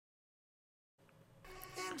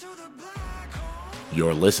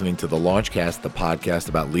You're listening to The Launchcast, the podcast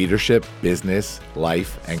about leadership, business,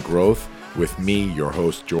 life, and growth with me, your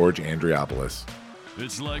host, George Andriopoulos.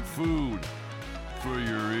 It's like food for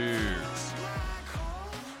your ears.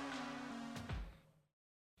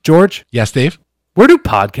 George? Yes, Dave? Where do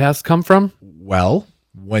podcasts come from? Well,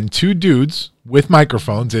 when two dudes with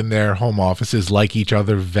microphones in their home offices like each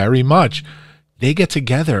other very much, they get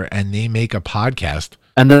together and they make a podcast.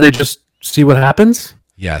 And then they just see what happens?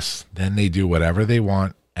 Yes, then they do whatever they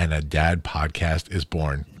want, and a dad podcast is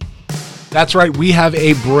born. That's right, we have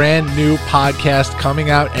a brand new podcast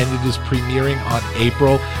coming out, and it is premiering on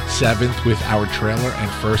April 7th with our trailer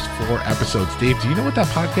and first 4 episodes. Dave, do you know what that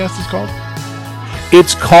podcast is called?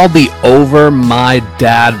 It's called the Over My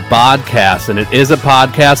Dad Podcast, and it is a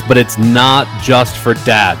podcast, but it's not just for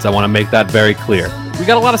dads. I want to make that very clear. We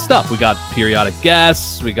got a lot of stuff. We got periodic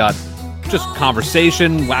guests. We got just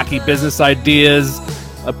conversation, wacky business ideas,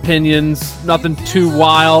 opinions, nothing too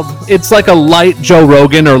wild. It's like a light Joe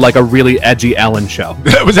Rogan or like a really edgy Ellen show.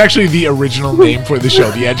 That was actually the original name for the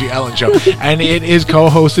show, the Edgy Ellen Show. And it is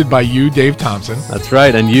co-hosted by you, Dave Thompson. That's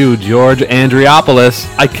right, and you, George Andriopoulos.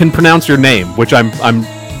 I can pronounce your name, which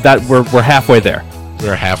we're halfway there.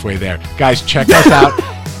 We're halfway there. Guys, check us out.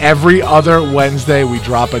 Every other Wednesday, we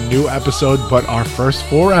drop a new episode, but our first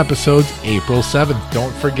 4 episodes, April 7th.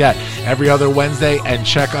 Don't forget, every other Wednesday, and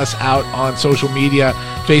check us out on social media,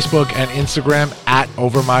 Facebook and Instagram, at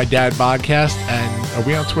Over My Dad Podcast. And are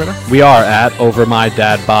we on Twitter? We are at Over My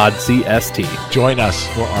Dad Bod CST. Join us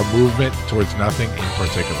for our movement towards nothing in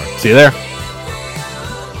particular. See you there. At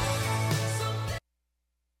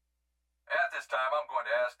this time, I'm going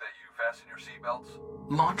to ask that you fasten your seatbelts.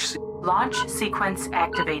 Launch sequence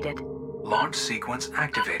activated. Launch sequence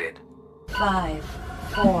activated. 5,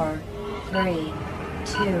 4, 3,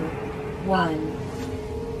 2, 1.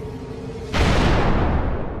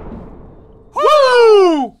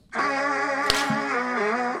 Woo!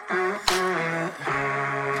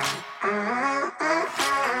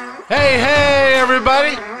 Hey,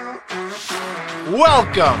 everybody.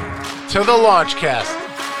 Welcome to the Launchcast.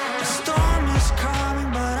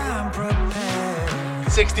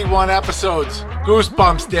 61 episodes.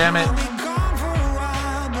 Goosebumps, damn it.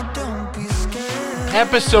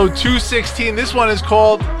 Episode 216. This one is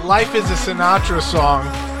called Life is a Sinatra Song.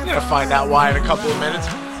 You're going to find out why in a couple of minutes.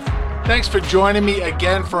 Thanks for joining me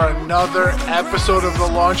again for another episode of the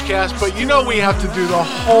Launchcast. But you know we have to do the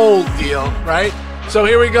whole deal, right? So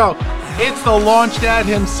here we go. It's the Launch Dad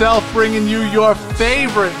himself bringing you your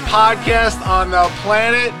favorite podcast on the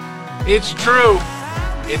planet. It's true.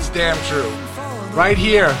 It's damn true. Right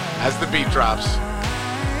here as the beat drops.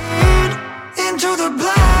 Into the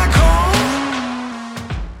black hole.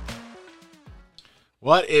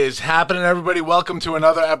 What is happening, everybody? Welcome to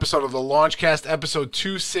another episode of the Launchcast, episode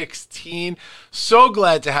 216. So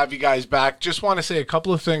glad to have you guys back. Just want to say a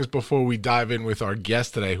couple of things before we dive in with our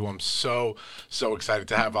guest today, who I'm so excited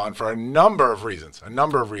to have on for a number of reasons.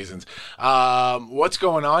 What's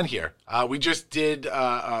going on here? We just did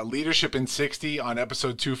Leadership in 60 on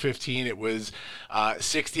episode 215. It was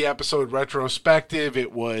 60 episode retrospective.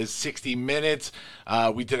 It was 60 minutes.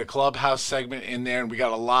 We did a Clubhouse segment in there, and we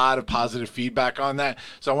got a lot of positive feedback on that.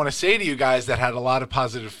 So I want to say to you guys that had a lot of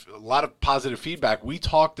positive feedback. We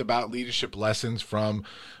talked about leadership lessons from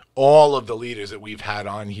all of the leaders that we've had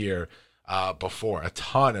on here before. A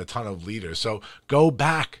ton of leaders. So go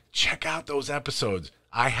back, check out those episodes.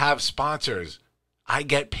 I have sponsors. I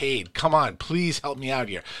get paid. Come on, please help me out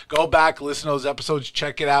here. Go back, listen to those episodes,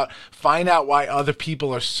 check it out, find out why other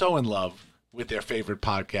people are so in love with their favorite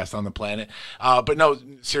podcast on the planet. But no,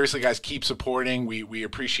 seriously, guys, keep supporting. We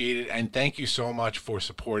appreciate it. And thank you so much for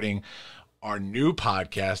supporting our new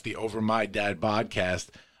podcast, the Over My Dad Podcast,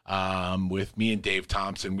 with me and Dave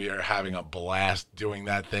Thompson. We are having a blast doing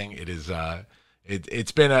that thing. It is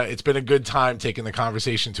It's been a good time taking the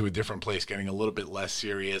conversation to a different place, getting a little bit less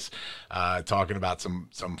serious, talking about some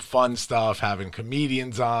fun stuff, having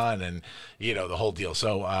comedians on, and the whole deal.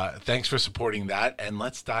 So thanks for supporting that, and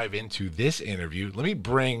let's dive into this interview. Let me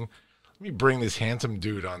bring this handsome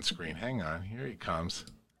dude on screen. Hang on, here he comes.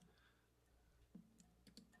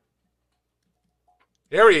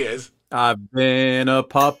 There he is. I've been a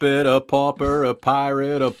puppet, a pauper, a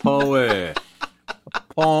pirate, a poet. A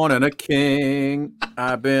pawn and a king.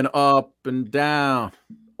 I've been up and down,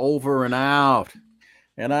 over and out.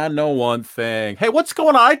 And I know one thing. Hey, what's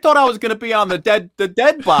going on? I thought I was going to be on the Dead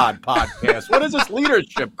Bod podcast. What is this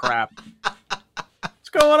leadership crap? What's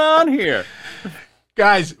going on here?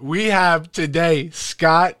 Guys, we have today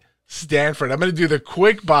Scott Stanford. I'm going to do the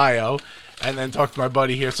quick bio and then talk to my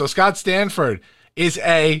buddy here. So Scott Stanford is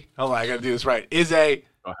a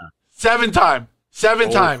Go ahead. Seven-time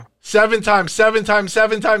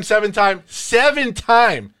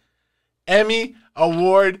Emmy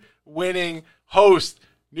Award-winning host,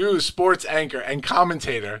 news, sports anchor, and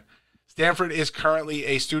commentator. Stanford is currently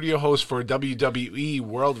a studio host for WWE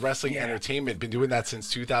World Wrestling Entertainment. Been doing that since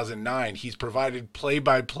 2009. He's provided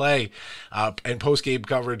play-by-play and post-game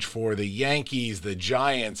coverage for the Yankees, the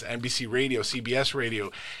Giants, NBC Radio, CBS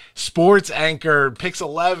Radio, sports anchor, Pix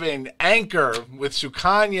 11, anchor with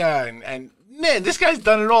Sukanya, and man, this guy's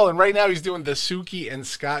done it all. And right now he's doing the Suki and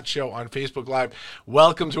Scott show on Facebook Live.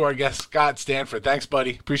 Welcome to our guest, Scott Stanford. Thanks,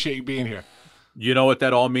 buddy. Appreciate you being here. You know what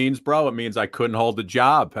that all means, bro? It means I couldn't hold a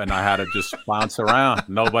job and I had to just bounce around.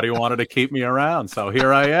 Nobody wanted to keep me around. So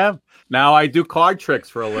here I am. Now I do card tricks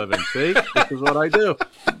for a living. See, this is what I do.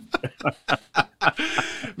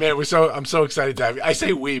 Man, I'm so excited to have you. I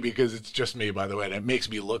say we because it's just me, by the way, and it makes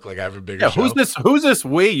me look like I have a bigger show. Who's this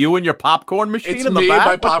we? You and your popcorn machine it's in the me, back?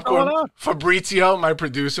 My popcorn. Fabrizio, my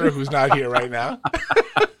producer, who's not here right now.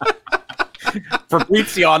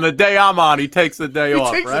 Fabrizio, on the day I'm on, he takes the day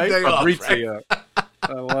off, right? Fabrizio. Right?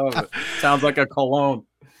 I love it. Sounds like a cologne.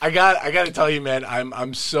 I got to tell you, man,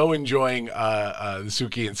 I'm so enjoying the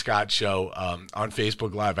Suki and Scott show on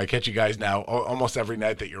Facebook Live. I catch you guys now almost every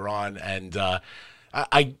night that you're on, and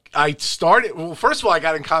I started. Well, first of all, I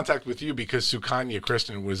got in contact with you because Sukanya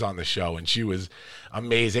Kristen was on the show, and she was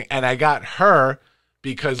amazing, and I got her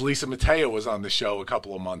because Lisa Mateo was on the show a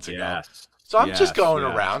couple of months ago. Yes. So I'm just going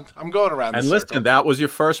around. I'm going around. And listen, that was your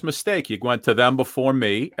first mistake. You went to them before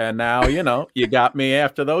me, and now, you got me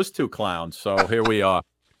after those two clowns. So here we are.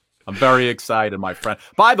 I'm very excited, my friend.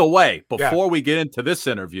 By the way, before we get into this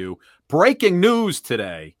interview, breaking news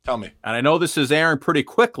today. Tell me. And I know this is airing pretty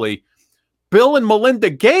quickly. Bill and Melinda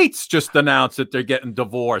Gates just announced that they're getting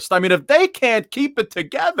divorced. I mean, if they can't keep it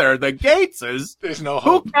together, the Gateses, there's no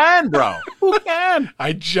hope. Who can, bro? Who can?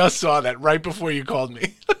 I just saw that right before you called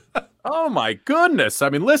me. Oh, my goodness. I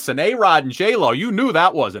mean, listen, A-Rod and J-Lo, you knew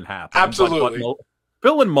that wasn't happening. Absolutely. But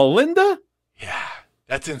Bill and Melinda? Yeah,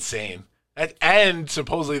 that's insane. And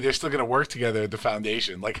supposedly they're still going to work together at the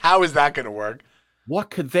foundation. Like, how is that going to work? What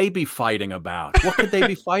could they be fighting about?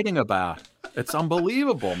 It's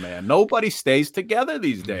unbelievable, man. Nobody stays together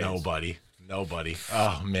these days. Nobody.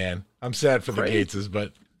 Oh, man. I'm sad for the Gateses,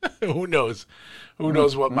 but who knows? Who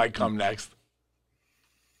knows what might come next?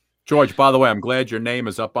 George, by the way, I'm glad your name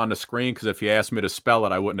is up on the screen because if you asked me to spell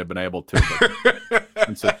it, I wouldn't have been able to. But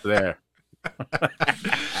since it's there.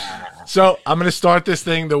 So I'm going to start this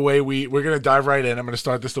thing the way we're going to dive right in. I'm going to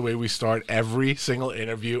start this the way we start every single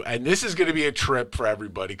interview. And this is going to be a trip for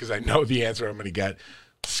everybody because I know the answer I'm going to get.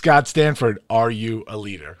 Scott Stanford, are you a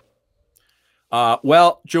leader?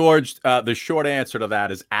 Well, George, the short answer to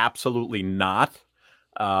that is absolutely not.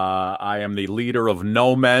 I am the leader of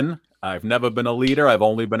no men. I've never been a leader. I've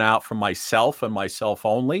only been out for myself and myself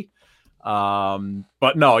only.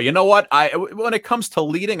 But no, you know what? When it comes to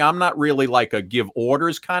leading, I'm not really like a give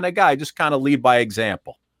orders kind of guy. I just kind of lead by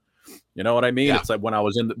example. You know what I mean? Yeah. It's like when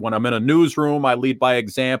I'm in a newsroom, I lead by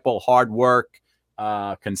example, hard work,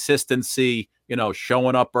 consistency,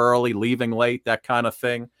 showing up early, leaving late, that kind of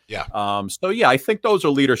thing. Yeah. So yeah, I think those are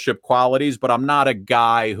leadership qualities, but I'm not a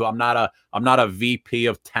guy I'm not a VP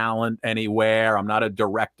of talent anywhere. I'm not a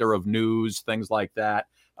director of news, things like that.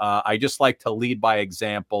 I just like to lead by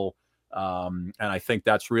example. And I think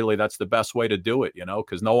that's the best way to do it,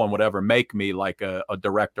 because no one would ever make me like a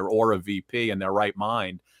director or a VP in their right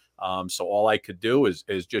mind. So all I could do is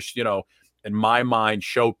just, in my mind,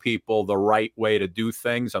 show people the right way to do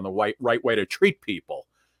things and the right way to treat people.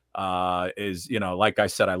 Like I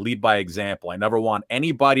said, I lead by example. I never want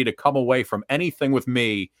anybody to come away from anything with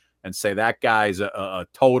me and say that guy's a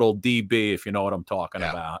total DB, if you know what I'm talking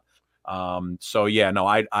about. So yeah, no,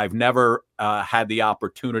 I've never had the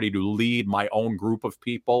opportunity to lead my own group of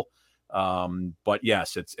people. But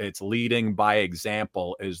yes, it's leading by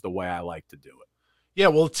example is the way I like to do it. Yeah,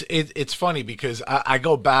 well, it's funny because I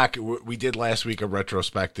go back. We did last week a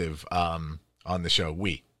retrospective on the show.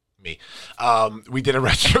 We did a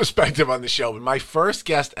retrospective on the show. And my first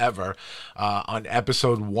guest ever on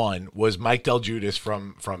episode 1 was Mike Del Giudice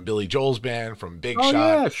from Billy Joel's band, from Big Shot.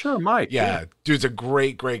 Yeah, sure, Mike. Yeah, dude's a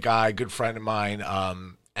great guy, good friend of mine.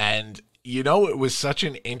 And it was such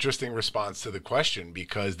an interesting response to the question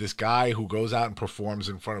because this guy who goes out and performs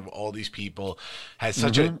in front of all these people has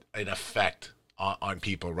such an effect on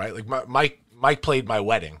people, right? Like Mike played my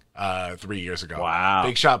wedding 3 years ago. Wow.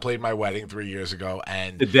 Big Shot played my wedding 3 years ago.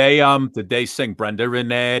 And did they sing Brenda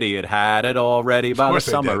Renetti had it already by the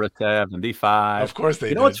summer of 75? Of course they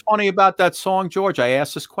did. You know what's funny about that song, George? I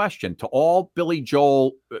asked this question to all Billy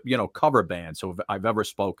Joel, cover bands who I've ever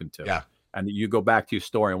spoken to. Yeah. and you go back to your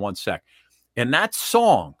story in 1 sec. In that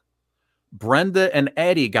song, Brenda and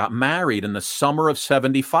Eddie got married in the summer of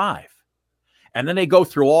 75. And then they go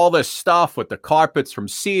through all this stuff with the carpets from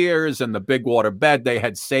Sears and the big water bed they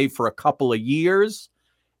had saved for a couple of years.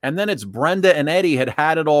 And then it's Brenda and Eddie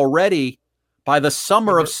had it already by the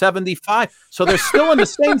summer of 75. So they're still in the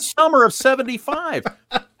same summer of 75.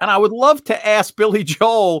 And I would love to ask Billy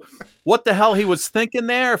Joel what the hell he was thinking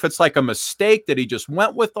there, if it's like a mistake that he just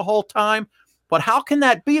went with the whole time. But how can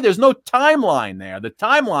that be? There's no timeline there. The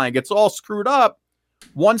timeline gets all screwed up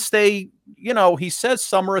once they, he says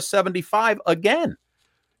summer of 75 again.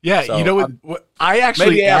 Yeah, so, you know what? I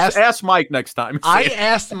actually maybe ask Mike next time. I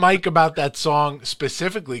asked Mike about that song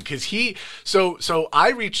specifically because so I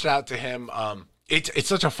reached out to him. It's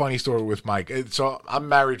such a funny story with Mike. So I'm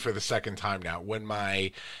married for the second time now. When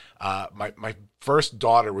my first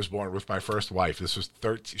daughter was born with my first wife, this was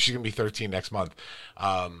 13. She's gonna be 13 next month.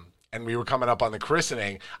 And we were coming up on the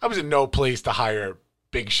christening. I was in no place to hire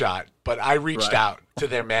Big Shot, but I reached out to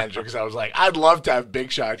their manager because I was like, I'd love to have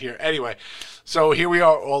Big Shot here. Anyway, so here we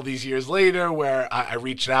are all these years later where I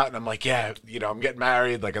reached out and I'm like, yeah, I'm getting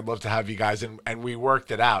married. Like, I'd love to have you guys. And we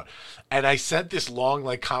worked it out. And I sent this long,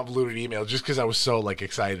 like, convoluted email just because I was so, like,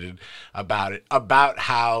 excited about it, about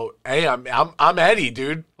how, hey, I'm Eddie,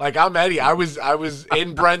 dude. Like, I'm Eddie. I was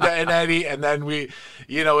in Brenda and Eddie, and then we,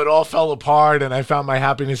 it all fell apart, and I found my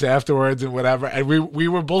happiness afterwards and whatever. And we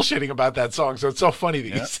were bullshitting about that song. So it's so funny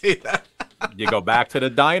that you say that. You go back to the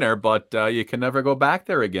diner, but you can never go back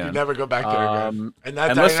there again. You never go back there again.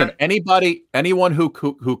 And listen, anyone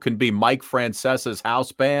who can be Mike Francesa's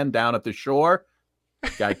house band down at the shore,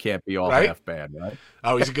 guy can't be all half bad, right?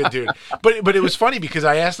 Oh, he's a good dude. But it was funny because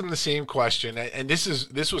I asked him the same question, and this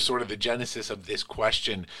was sort of the genesis of this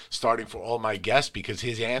question starting for all my guests because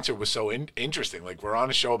his answer was so interesting. Like, we're on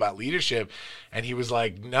a show about leadership, and he was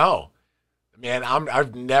like, "No, man,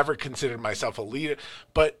 I've never considered myself a leader,"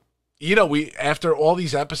 but we after all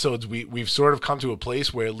these episodes, we've sort of come to a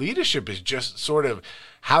place where leadership is just sort of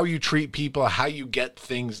how you treat people, how you get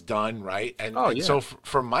things done, right? And so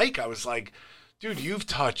for Mike, I was like, dude, you've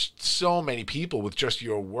touched so many people with just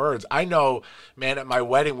your words. I know, man, at my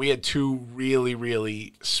wedding, we had two really,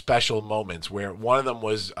 really special moments where one of them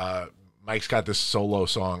was Mike's got this solo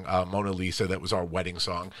song, Mona Lisa, that was our wedding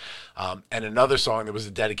song. And another song that was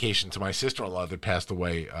a dedication to my sister-in-law that passed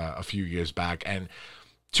away a few years back. And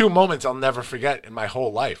two moments I'll never forget in my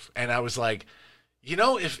whole life. And I was like,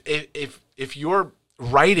 if you're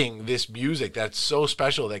writing this music that's so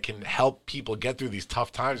special that can help people get through these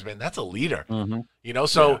tough times, man, that's a leader. Mm-hmm.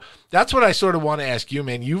 So that's what I sort of want to ask you,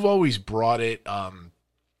 man. You've always brought it,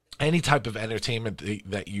 any type of entertainment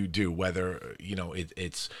that you do, whether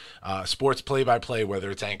it's sports play-by-play, whether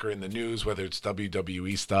it's anchoring the news, whether it's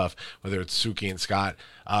WWE stuff, whether it's Suki and Scott.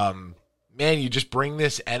 Man, you just bring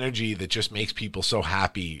this energy that just makes people so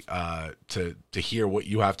happy to hear what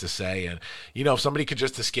you have to say. And, if somebody could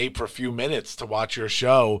just escape for a few minutes to watch your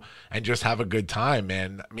show and just have a good time,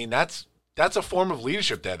 man, I mean, that's a form of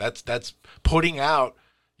leadership there. That's putting out,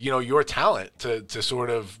 your talent to sort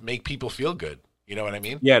of make people feel good. You know what I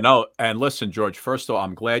mean? Yeah, no. And listen, George, first of all,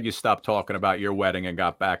 I'm glad you stopped talking about your wedding and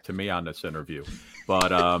got back to me on this interview.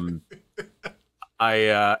 But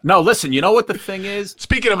no, listen, you know what the thing is?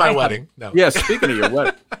 Speaking of my wedding. Yeah, speaking of your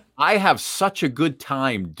wedding, I have such a good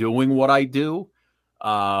time doing what I do.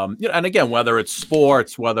 And again, whether it's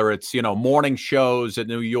sports, whether it's, morning shows at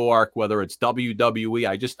New York, whether it's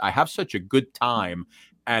WWE, I have such a good time.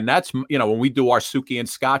 And that's, when we do our Suki and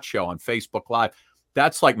Scott show on Facebook Live,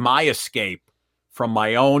 that's like my escape from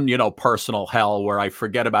my own, personal hell where I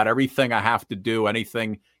forget about everything I have to do,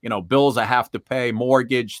 anything, bills I have to pay,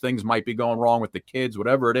 mortgage, things might be going wrong with the kids,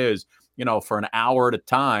 whatever it is, for an hour at a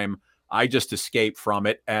time, I just escape from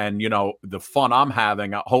it. And, the fun I'm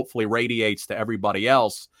having hopefully radiates to everybody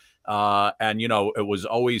else. And, it was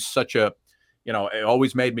always such a, it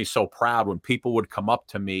always made me so proud when people would come up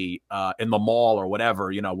to me in the mall or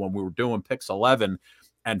whatever, when we were doing Pix 11,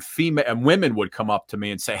 and women would come up to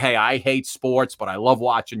me and say, hey, I hate sports, but I love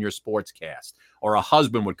watching your sportscast. Or a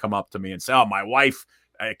husband would come up to me and say, oh, my wife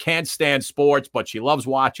can't stand sports, but she loves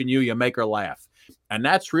watching you. You make her laugh. And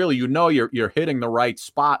that's really, you're hitting the right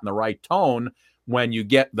spot and the right tone when you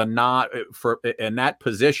get in that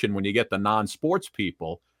position, when you get the non-sports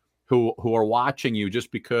people who are watching you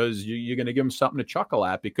just because you're going to give them something to chuckle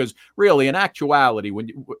at. Because really, in actuality,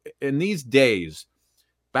 in these days,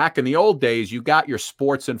 back in the old days, you got your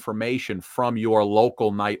sports information from your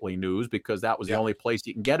local nightly news because that was the only place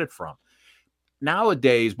you can get it from.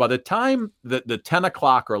 Nowadays, by the time the 10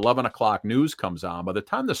 o'clock or 11 o'clock news comes on, by the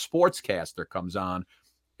time the sportscaster comes on,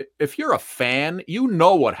 if you're a fan, you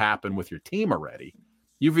know what happened with your team already.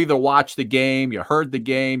 You've either watched the game, you heard the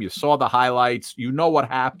game, you saw the highlights, you know what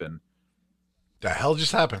happened. The hell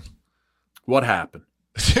just happened? What happened?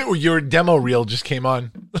 Your demo reel just came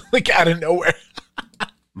on, like out of nowhere.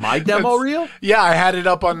 My demo reel? Yeah, I had it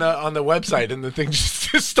up on the website, and the thing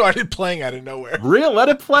just started playing out of nowhere. Real? Let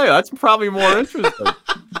it play. That's probably more interesting.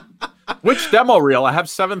 Which demo reel? I have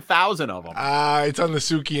 7,000 of them. It's on the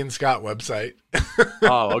Suki and Scott website.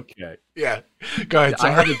 Oh, okay. Yeah, go ahead.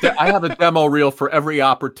 I have a demo reel for every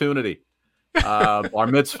opportunity. Bar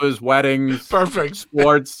mitzvahs, weddings, perfect,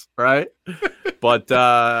 sports, right? But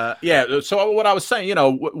yeah. So what I was saying,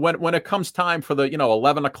 when it comes time for the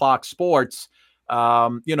 11 o'clock sports,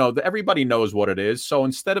 everybody knows what it is. So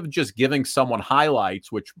instead of just giving someone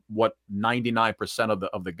highlights, which what 99%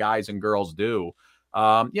 of the guys and girls do,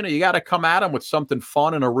 you got to come at them with something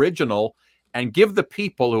fun and original, and give the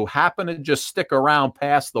people who happen to just stick around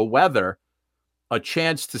past the weather a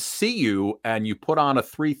chance to see you, and you put on a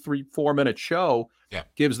 4 minute show. Yeah.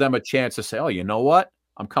 Gives them a chance to say, oh, you know what?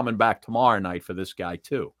 I'm coming back tomorrow night for this guy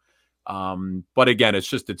too. But again,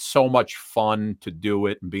 it's so much fun to do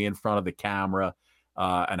it and be in front of the camera,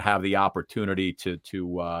 and have the opportunity to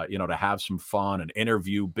have some fun and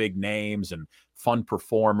interview big names and fun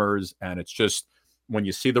performers. And it's just, when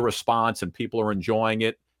you see the response and people are enjoying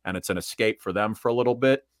it, and it's an escape for them for a little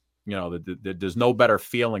bit, there's no better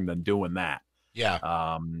feeling than doing that.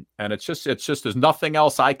 Yeah. And it's just there's nothing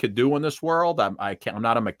else I could do in this world. I'm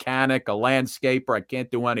not a mechanic, a landscaper. I can't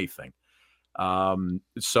do anything.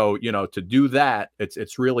 So to do that,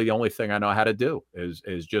 it's really the only thing I know how to do is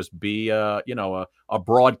just be a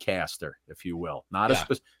broadcaster, if you will,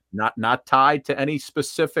 not tied to any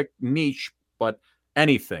specific niche, but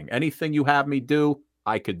anything you have me do,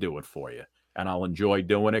 I could do it for you, and I'll enjoy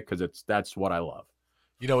doing it because that's what I love.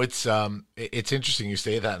 It's interesting you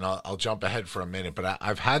say that, and I'll jump ahead for a minute, but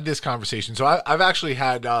I've had this conversation. So I've actually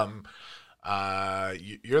had,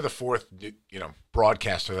 you're the fourth,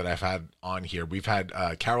 broadcaster that I've had on here. We've had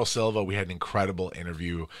Carol Silva. We had an incredible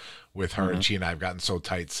interview with her, and she and I have gotten so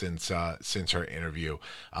tight since her interview.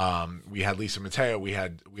 We had Lisa Mateo. We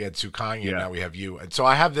had Sukanya. Yeah. Now we have you. And so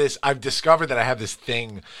I've discovered that I have this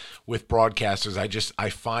thing with broadcasters. I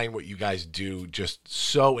find what you guys do just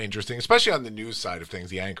so interesting, especially on the news side of things,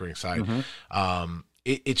 the anchoring side. Mm-hmm.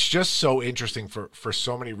 It's just so interesting for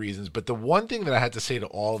so many reasons. But the one thing that I had to say to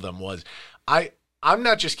all of them was, I'm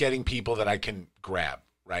not just getting people that I can grab,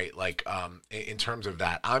 right? Like, in terms of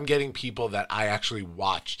that, I'm getting people that I actually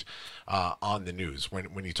watched on the news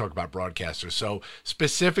when you talk about broadcasters. So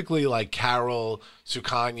specifically like Carol,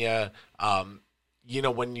 Sukanya,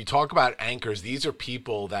 when you talk about anchors, these are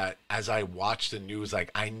people that as I watch the news,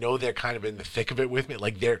 like I know they're kind of in the thick of it with me.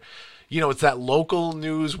 Like they're, it's that local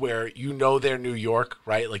news where they're New York,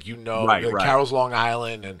 right? Like right. Carol's Long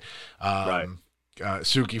Island, and right.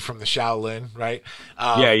 Suki from the Shaolin, right?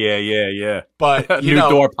 Yeah. But New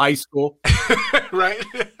Dorp High School, right?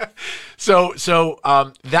 So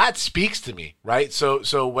that speaks to me, right?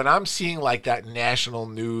 So when I'm seeing like that national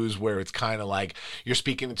news where it's kind of like you're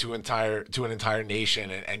speaking to an entire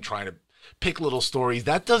nation and trying to pick little stories,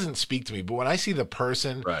 that doesn't speak to me. But when I see the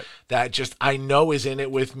person that just I know is in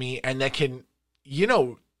it with me and that can,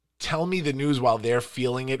 tell me the news while they're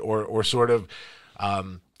feeling it, or sort of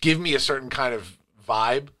give me a certain kind of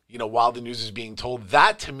vibe, while the news is being told,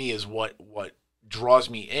 that to me is what draws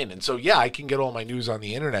me in. And so, yeah, I can get all my news on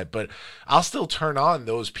the internet, but I'll still turn on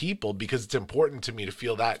those people because it's important to me to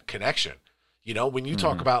feel that connection. When you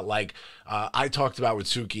talk about like, I talked about with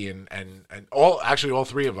Suki and all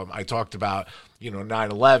three of them, I talked about,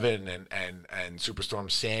 9/11 and Superstorm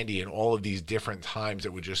Sandy and all of these different times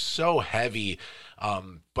that were just so heavy.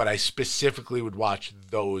 But I specifically would watch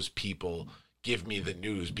those people give me the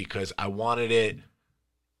news because I wanted it.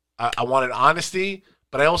 I wanted honesty,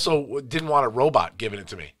 but I also didn't want a robot giving it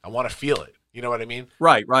to me. I want to feel it. You know what I mean?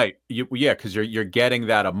 Right. Because you're getting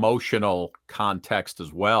that emotional context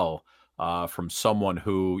as well. From someone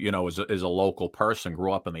who, is a local person,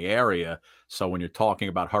 grew up in the area. So when you're talking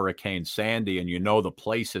about Hurricane Sandy and the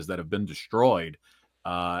places that have been destroyed,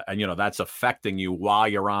 and, that's affecting you while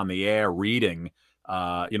you're on the air reading,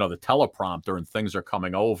 the teleprompter, and things are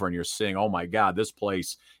coming over and you're seeing, oh my God, this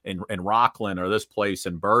place in Rockland or this place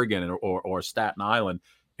in Bergen or Staten Island.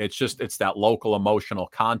 It's that local emotional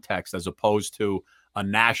context as opposed to a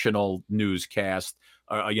national newscast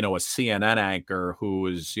a CNN anchor who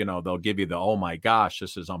is, they'll give you the, oh my gosh,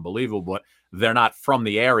 this is unbelievable, but they're not from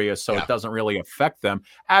the area, so it doesn't really affect them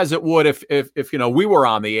as it would if we were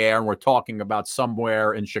on the air and we're talking about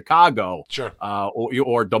somewhere in Chicago, sure,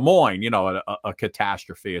 or Des Moines, a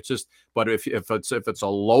catastrophe. It's just, but if it's a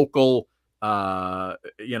local,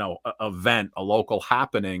 event, a local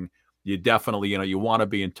happening, you definitely, you want to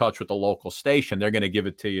be in touch with the local station. They're going to give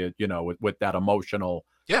it to you, with that emotional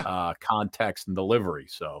context and delivery.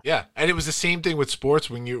 So and it was the same thing with sports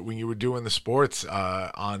when you were doing the sports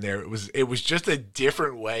on there. It was just a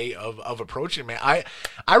different way of approaching it, man.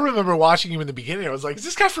 I remember watching him in the beginning. I was like, is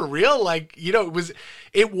this guy for real? Like,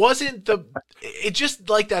 it wasn't it just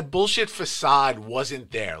like that bullshit facade wasn't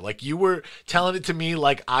there. Like, you were telling it to me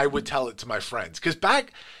like I would tell it to my friends, because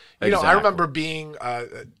back. I remember being a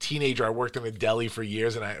teenager. I worked in a deli for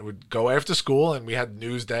years, and I would go after school, and we had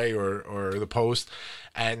Newsday or the Post.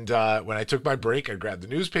 And when I took my break, I'd grab the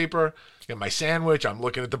newspaper, get my sandwich. I'm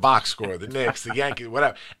looking at the box score, the Knicks, the Yankees,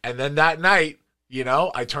 whatever. And then that night,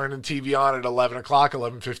 I turned the TV on at 11 o'clock,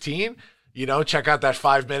 11:15. Check out that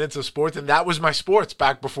 5 minutes of sports. And that was my sports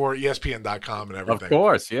back before ESPN.com and everything. Of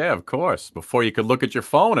course. Yeah, of course. Before you could look at your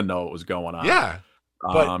phone and know what was going on. Yeah.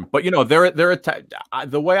 But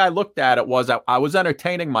the way I looked at it was I was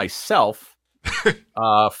entertaining myself,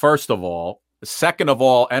 first of all. Second of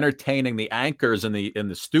all, entertaining the anchors in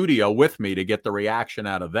the studio with me to get the reaction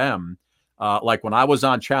out of them. Like when I was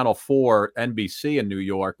on Channel 4 NBC in New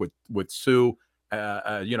York with Sue,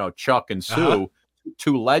 Chuck and Sue,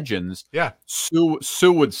 two legends. Yeah,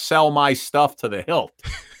 Sue would sell my stuff to the hilt.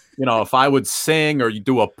 If I would sing or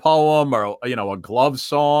do a poem or a glove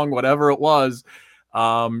song, whatever it was.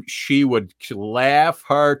 She would laugh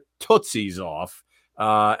her tootsies off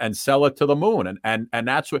and sell it to the moon. And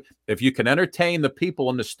that's what, if you can entertain the people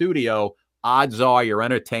in the studio, odds are you're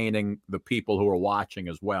entertaining the people who are watching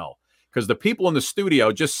as well. Because the people in the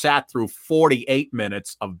studio just sat through 48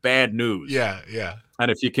 minutes of bad news. Yeah. And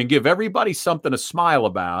if you can give everybody something to smile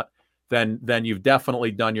about, then you've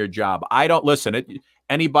definitely done your job. I don't listen.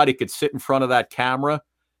 Anybody could sit in front of that camera,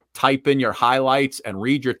 type in your highlights and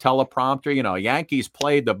read your teleprompter. Yankees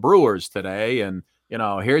played the Brewers today, and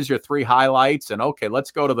here's your 3 highlights, and okay,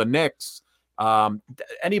 let's go to the Knicks.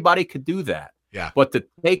 Anybody could do that. Yeah. But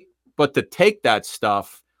to take that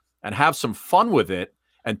stuff and have some fun with it,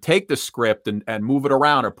 and take the script and move it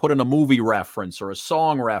around, or put in a movie reference or a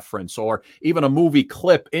song reference or even a movie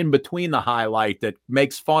clip in between the highlight that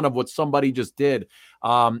makes fun of what somebody just did.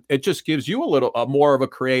 It just gives you a little more of a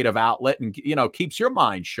creative outlet, and keeps your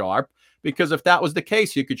mind sharp. Because if that was the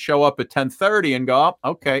case, you could show up at 10:30 and go,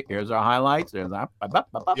 okay, here's our highlights. Here's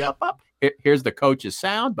here's the coach's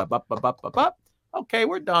sound. Okay,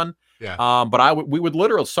 we're done. Yeah. But we would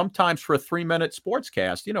literally sometimes for a 3-minute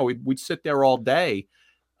sportscast, we'd sit there all day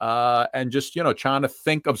and just trying to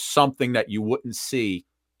think of something that you wouldn't see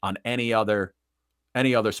on any other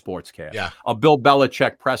sportscast. Yeah. A Bill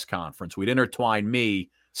Belichick press conference. We'd intertwine me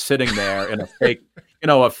sitting there in a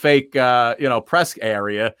fake press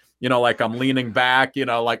area, like I'm leaning back,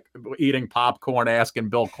 like eating popcorn, asking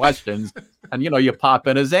Bill questions, and you pop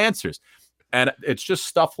in his answers. And it's just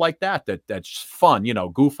stuff like that's fun,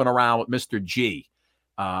 goofing around with Mr. G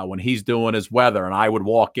when he's doing his weather, and I would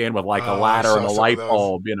walk in with like a ladder and a light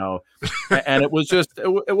bulb, and it was just,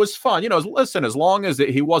 it was fun. Listen, as long as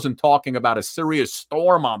he wasn't talking about a serious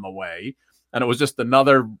storm on the way, and it was just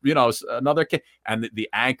another kid, and the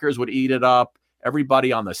anchors would eat it up,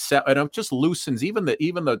 everybody on the set, and it just loosens even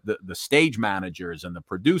the stage managers and the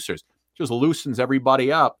producers, just loosens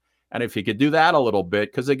everybody up. And if you could do that a little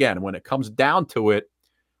bit, because again, when it comes down to it,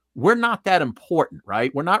 we're not that important,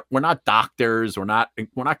 right? We're not doctors. We're not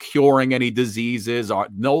curing any diseases. Or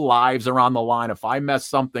no lives are on the line. If I mess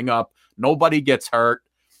something up, nobody gets hurt.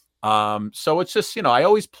 So it's just, I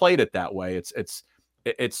always played it that way.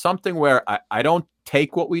 It's something where I don't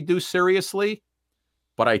take what we do seriously,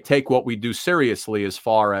 but I take what we do seriously as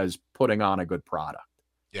far as putting on a good product.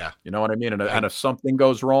 Yeah. You know what I mean? And if something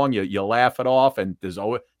goes wrong, you laugh it off, and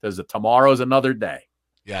tomorrow's another day.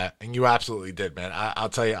 Yeah, and you absolutely did, man. I'll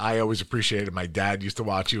tell you, I always appreciated. My dad used to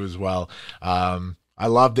watch you as well. I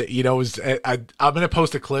loved it. I'm going to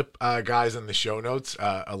post a clip, guys, in the show notes,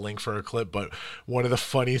 a link for a clip. But one of the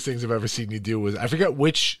funniest things I've ever seen you do was, I forget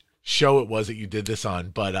which show it was that you did this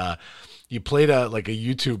on, but you played a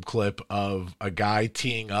YouTube clip of a guy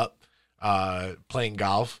teeing up, playing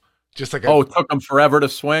golf. Just like took him forever to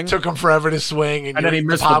swing. And then he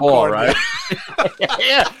missed the ball, right?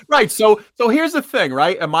 Yeah, right. So here's the thing,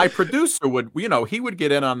 right? And my producer would, he would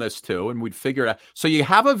get in on this too, and we'd figure it out. So you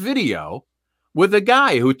have a video with a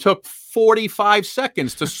guy who took 45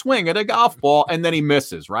 seconds to swing at a golf ball and then he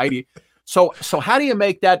misses, right? So how do you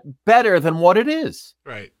make that better than what it is?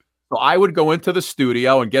 Right. So I would go into the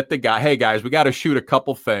studio and get the guy, hey guys, we got to shoot a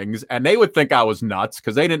couple things. And they would think I was nuts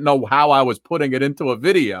because they didn't know how I was putting it into a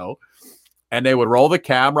video. And they would roll the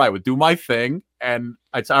camera. I would do my thing. And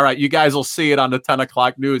I'd say, all right, you guys will see it on the 10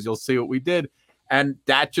 o'clock news. You'll see what we did. And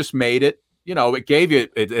that just made it, it gave you,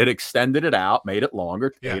 it extended it out, made it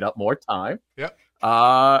longer, ate up more time. Yep.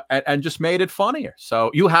 And just made it funnier.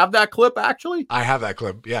 So you have that clip actually? I have that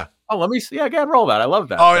clip. Yeah. Oh, let me see. Yeah, again, roll that. I love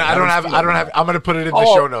that. Oh, I don't have. I'm going to put it in the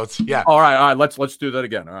show notes. Yeah. All right. Let's do that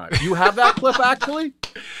again. All right. You have that clip actually?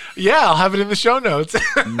 Yeah, I'll have it in the show notes.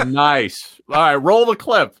 Nice. All right, roll the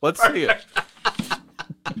clip. Let's see it.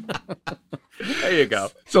 There you go.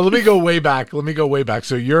 So let me go way back.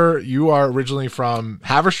 So you are originally from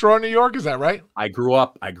Haverstraw, New York. Is that right? I grew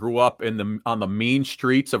up on the mean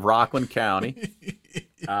streets of Rockland County,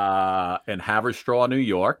 in Haverstraw, New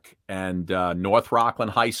York, and North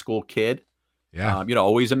Rockland High School kid. Yeah.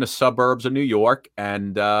 Always in the suburbs of New York.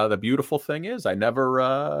 And the beautiful thing is, I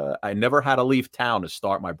never had to leave town to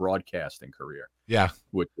start my broadcasting career. Yeah.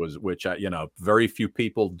 Which very few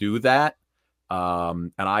people do that.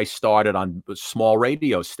 And I started on small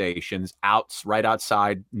radio stations right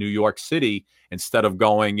outside New York City. Instead of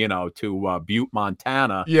going, to Butte,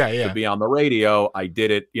 Montana, to be on the radio, I did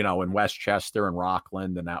it, in Westchester and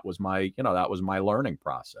Rockland, and that was my learning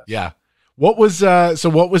process. Yeah. What was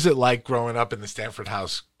it like growing up in the Stanford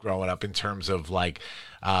house? Growing up in terms of like,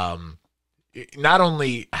 not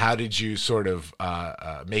only how did you sort of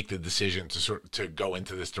make the decision to go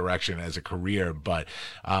into this direction as a career, but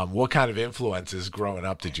what kind of influences growing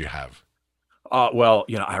up did you have? Well,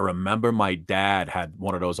 I remember my dad had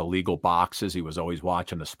one of those illegal boxes. He was always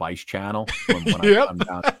watching the Spice Channel when I come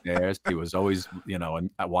downstairs. He was always,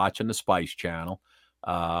 watching the Spice Channel.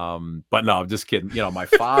 But no, I'm just kidding. My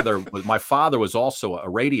father was also a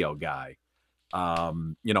radio guy.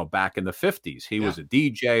 Back in the 50s, he was a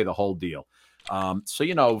DJ, the whole deal.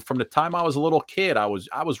 So, from the time I was a little kid, I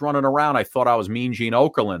was running around. I thought I was Mean Gene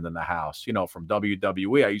Okerlund in the house, from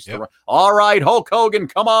WWE. I used to run, all right, Hulk Hogan,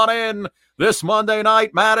 come on in this Monday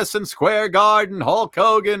night, Madison Square Garden, Hulk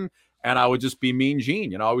Hogan. And I would just be Mean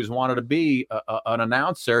Gene. I always wanted to be an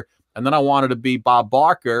announcer. And then I wanted to be Bob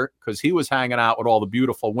Barker because he was hanging out with all the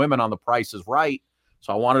beautiful women on The Price is Right.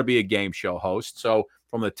 So I wanted to be a game show host. So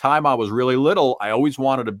from the time I was really little, I always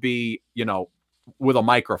wanted to be, with a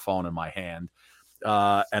microphone in my hand.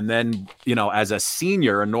 And then, as a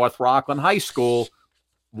senior in North Rockland High School,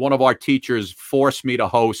 one of our teachers forced me to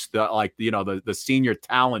host the senior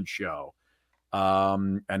talent show.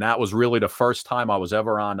 And that was really the first time I was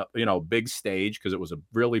ever on, big stage because it was a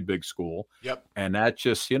really big school. Yep. And that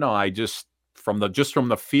just, from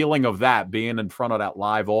the feeling of that being in front of that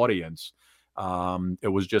live audience,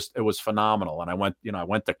 it was phenomenal. And I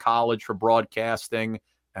went to college for broadcasting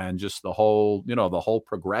and just the whole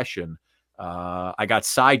progression. I got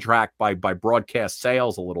sidetracked by broadcast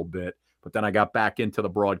sales a little bit, but then I got back into the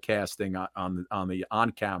broadcasting on the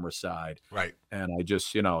on-camera side. Right. And I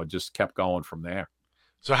just kept going from there.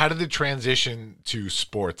 So how did the transition to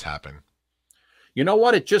sports happen? You know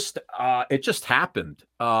what? It just happened.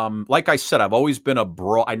 Like I said, I've always been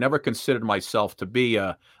I never considered myself to be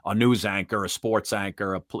a news anchor, a sports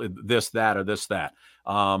anchor, this, that, or this, that.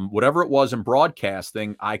 Whatever it was in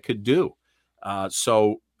broadcasting, I could do.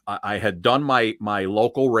 So I had done my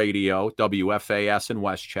local radio, WFAS in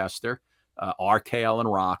Westchester, RKL in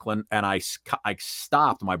Rockland, and I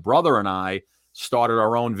stopped. My brother and I started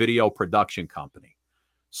our own video production company.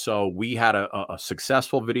 So we had a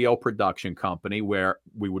successful video production company where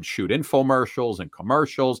we would shoot infomercials and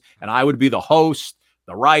commercials, and I would be the host,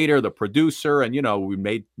 the writer, the producer, and, we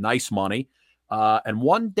made nice money. And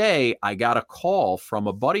one day I got a call from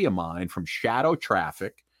a buddy of mine from Shadow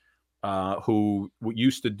Traffic, who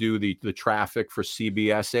used to do the traffic for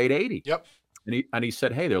CBS 880. Yep. And he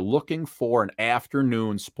said, hey, they're looking for an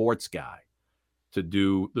afternoon sports guy to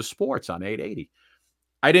do the sports on 880.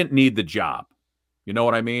 I didn't need the job. You know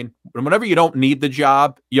what I mean? Whenever you don't need the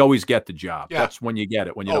job, you always get the job. Yeah. That's when you get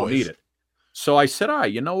it, when you don't need it. So I said, all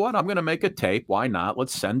right, you know what? I'm going to make a tape. Why not?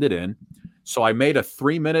 Let's send it in. So I made a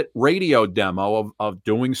 3-minute radio demo of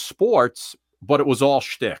doing sports, but it was all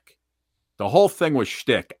shtick. The whole thing was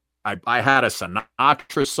shtick. I had a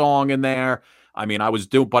Sinatra song in there. I mean,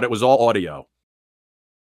 but it was all audio.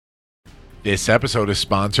 This episode is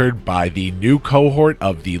sponsored by the new cohort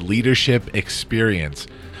of the Leadership Experience.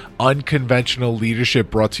 Unconventional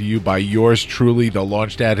Leadership, brought to you by yours truly, the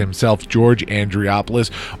launch dad himself, George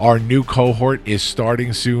Andriopoulos. Our new cohort is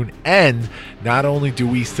starting soon, and not only do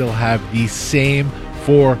we still have the same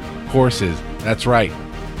 4 courses, that's right,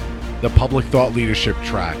 the public thought leadership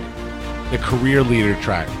track, the career leader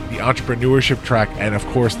track, the entrepreneurship track, and of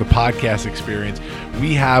course the podcast experience.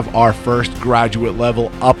 We have our first graduate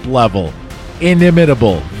level, up level,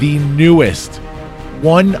 Inimitable, the newest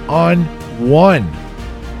one-on-one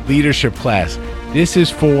leadership class. This is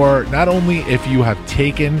for not only if you have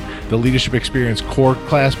taken the leadership experience core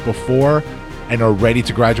class before and are ready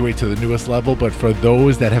to graduate to the newest level, but for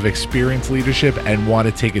those that have experienced leadership and want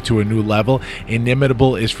to take it to a new level,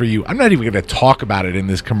 Inimitable is for you. I'm not even going to talk about it in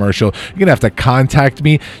this commercial. You're going to have to contact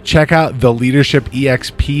me. Check out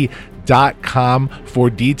theleadershipexp.com for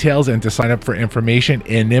details and to sign up for information.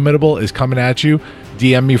 Inimitable is coming at you.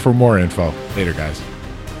 DM me for more info. Later, guys.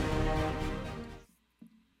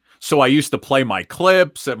 So I used to play my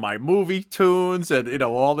clips and my movie tunes and,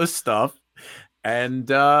 all this stuff. And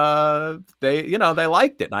they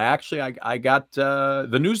liked it. And I got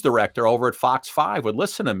the news director over at Fox 5 would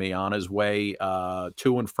listen to me on his way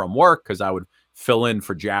to and from work, because I would fill in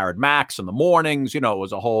for Jared Max in the mornings. It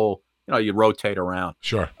was a whole, you rotate around.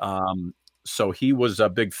 Sure. So he was a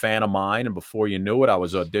big fan of mine. And before you knew it, I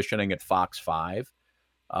was auditioning at Fox 5,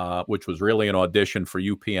 which was really an audition for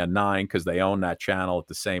UPN 9 because they own that channel at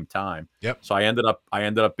the same time. Yep. So I ended up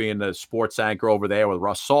being the sports anchor over there with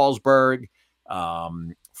Russ Salzberg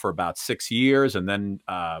for about 6 years. And then,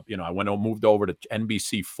 I moved over to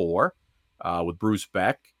NBC4 with Bruce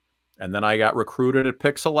Beck. And then I got recruited at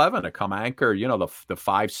Pix 11 to come anchor, the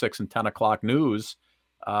 5, 6, and 10 o'clock news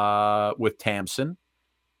with Tamsin.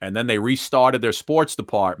 And then they restarted their sports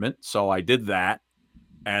department. So I did that.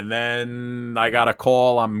 And then I got a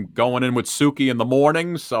call. I'm going in with Suki in the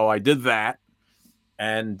morning. So I did that.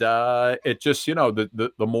 And it just,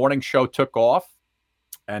 the morning show took off.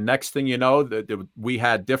 And next thing you know, we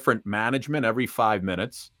had different management every 5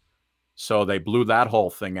 minutes. So they blew that whole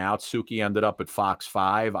thing out. Suki ended up at Fox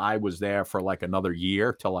 5. I was there for like another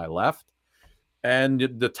year till I left. And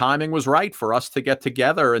the timing was right for us to get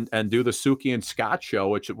together and do the Suki and Scott show,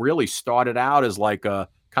 which really started out as like a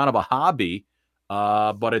kind of a hobby.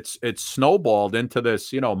 But it's snowballed into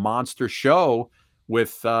this, monster show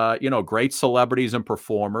with, great celebrities and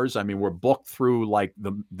performers. I mean, we're booked through like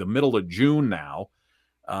the middle of June now.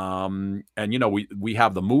 And we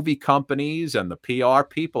have the movie companies and the PR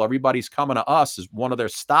people. Everybody's coming to us as one of their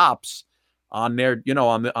stops on their,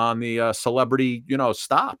 on the celebrity,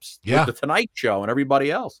 stops. Yeah. With the Tonight Show and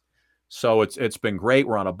everybody else. So it's been great.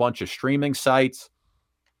 We're on a bunch of streaming sites.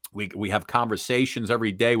 We have conversations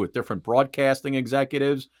every day with different broadcasting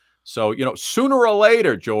executives. So, sooner or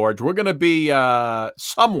later, George, we're going to be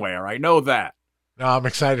somewhere. I know that. No, I'm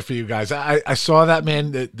excited for you guys. I saw that,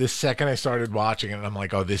 man, the second I started watching it, and I'm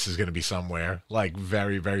like, oh, this is going to be somewhere, like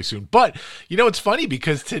very, very soon. But, it's funny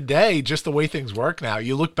because today, just the way things work now,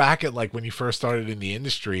 you look back at like when you first started in the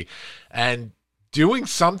industry and doing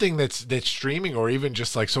something that's streaming or even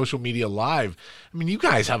just like social media live. I mean, you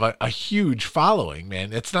guys have a huge following,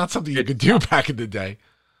 man. It's not something you could do back in the day.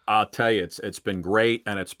 I'll tell you, it's been great,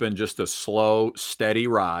 and it's been just a slow, steady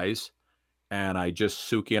rise. And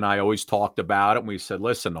Suki and I always talked about it. And we said,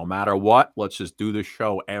 listen, no matter what, let's just do the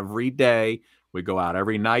show every day. We go out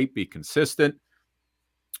every night, be consistent.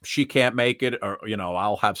 If she can't make it, or,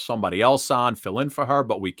 I'll have somebody else on, fill in for her,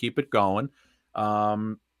 but we keep it going.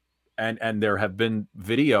 And there have been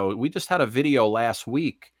video. We just had a video last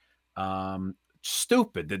week.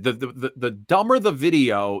 Stupid. The dumber the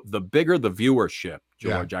video, the bigger the viewership,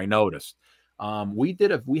 George. Yeah. I noticed. We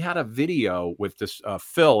had a video with this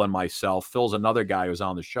Phil and myself. Phil's another guy who's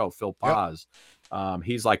on the show, Phil Paz. Yep.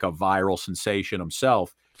 He's like a viral sensation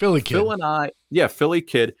himself. Philly Kid. Phil and I, Philly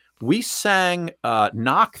Kid. We sang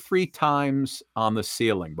 "Knock 3 Times on the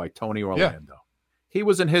Ceiling" by Tony Orlando. Yeah. He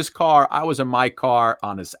was in his car. I was in my car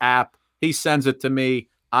on his app. He sends it to me.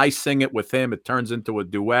 I sing it with him. It turns into a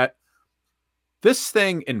duet. This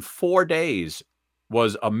thing in 4 days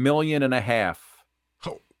was 1.5 million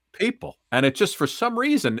people. And it just, for some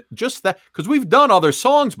reason, just that, because we've done other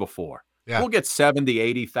songs before. Yeah. We'll get 70,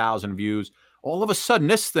 80,000 views. All of a sudden,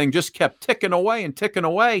 this thing just kept ticking away and ticking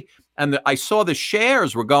away. And I saw the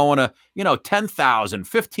shares were going to, 10,000,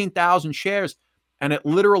 15,000 shares. And it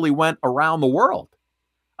literally went around the world.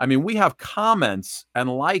 I mean, we have comments and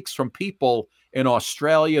likes from people in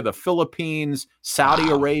Australia, the Philippines, Saudi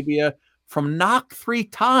Arabia, from "Knock 3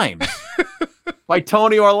 Times" by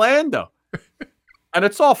Tony Orlando. And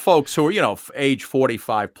it's all folks who are, age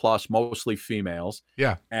 45 plus, mostly females.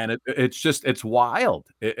 Yeah. And it's wild.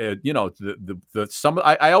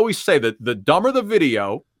 I always say that the dumber the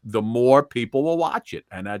video, the more people will watch it.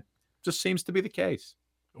 And that just seems to be the case.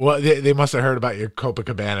 Well, they must have heard about your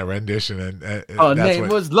Copacabana rendition, and her name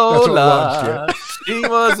was Lola. She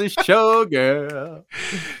was a showgirl.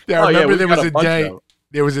 Yeah, I remember there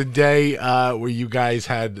was a day where you guys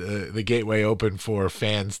had the gateway open for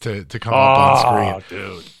fans to come up on screen.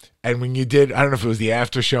 Dude. And when you did, I don't know if it was the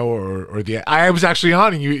after show or I was actually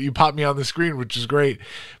on, and you popped me on the screen, which is great.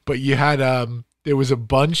 But you had there was a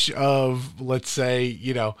bunch of, let's say,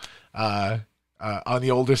 on the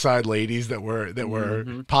older side ladies that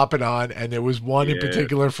were popping on, and there was one in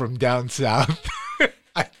particular from down south.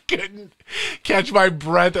 I couldn't catch my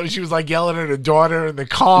breath. She was like yelling at her daughter in the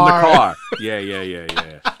car.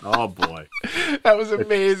 Yeah. Oh boy, that was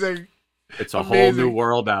amazing. It's a whole new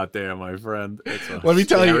world out there, my friend. It's a Let me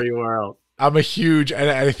tell you, world. I'm a huge, and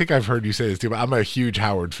I think I've heard you say this too, but I'm a huge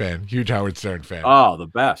Howard fan, huge Howard Stern fan. Oh, the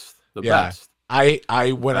best, best.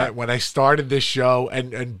 When I started this show,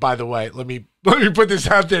 and by the way, let me put this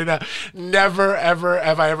out there now. Never ever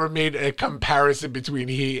have I ever made a comparison between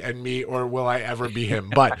he and me, or will I ever be him.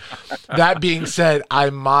 But that being said,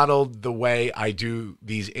 I modeled the way I do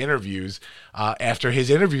these interviews after his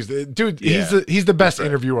interviews. Dude, he's the best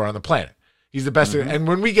interviewer on the planet. He's the best. And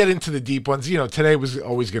when we get into the deep ones, today was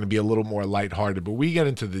always going to be a little more lighthearted, but we get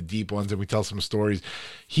into the deep ones and we tell some stories.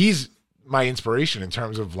 He's my inspiration in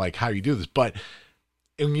terms of like how you do this. But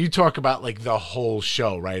when you talk about like the whole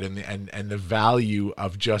show, right, and the value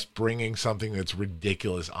of just bringing something that's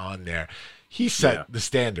ridiculous on there, he set the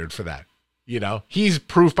standard for that. He's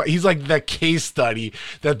proof. He's like the case study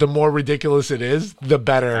that the more ridiculous it is, the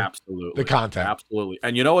better the content. Absolutely.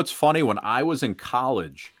 And what's funny? When I was in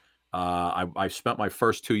college, I spent my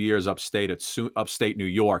first 2 years upstate New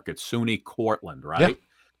York at SUNY Cortland, right? Yeah.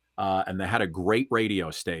 And they had a great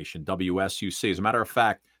radio station, WSUC. As a matter of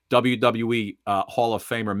fact, WWE Hall of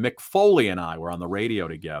Famer Mick Foley and I were on the radio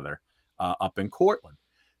together up in Cortland.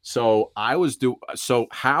 So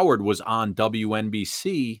Howard was on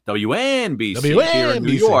WNBC here in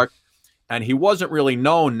New York, and he wasn't really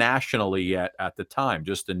known nationally yet at the time,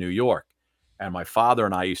 just in New York. And my father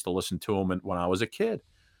and I used to listen to him when I was a kid.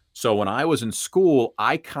 So when I was in school,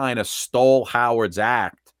 I kind of stole Howard's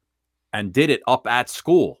act and did it up at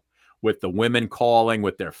school, with the women calling,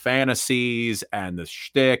 with their fantasies and the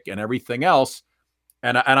shtick and everything else.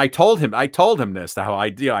 And I told him this, how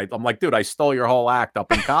I'm like, dude, I stole your whole act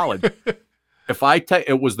up in college.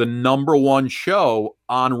 It was the #1 show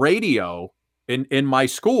on radio in my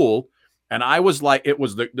school. And I was like, it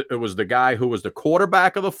was the guy who was the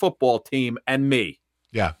quarterback of the football team and me.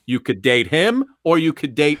 Yeah. You could date him or you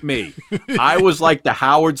could date me. I was like the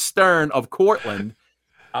Howard Stern of Cortland.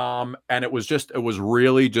 And it was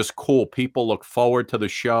really just cool. People look forward to the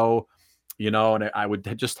show, and I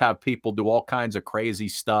would just have people do all kinds of crazy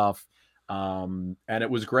stuff. And it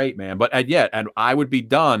was great, man. But and I would be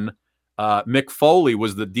done. Mick Foley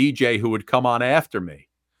was the DJ who would come on after me.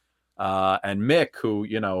 And Mick, who,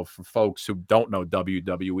 for folks who don't know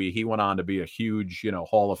WWE, he went on to be a huge,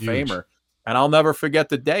 Hall of Famer. And I'll never forget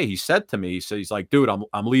the day he said to me, he's like, dude,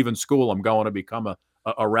 I'm leaving school. I'm going to become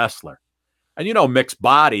a wrestler. And Mick's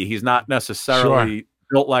body, he's not necessarily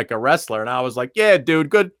built like a wrestler. And I was like, yeah, dude,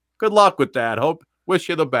 good luck with that. Wish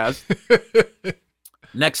you the best.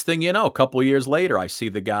 Next thing you know, a couple of years later, I see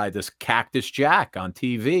the guy, this Cactus Jack on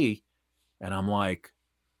TV. And I'm like,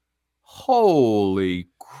 holy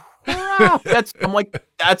crap. I'm like,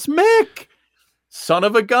 that's Mick. Son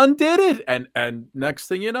of a gun did it. And next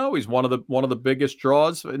thing you know, he's one of the biggest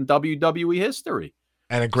draws in WWE history.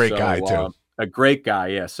 And a great guy too. A great guy,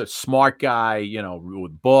 yes. A smart guy,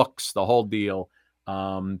 with books, the whole deal.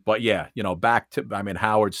 But yeah, back to,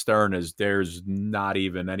 Howard Stern there's not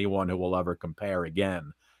even anyone who will ever compare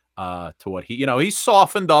again to what he's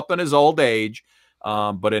softened up in his old age.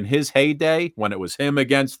 But in his heyday, when it was him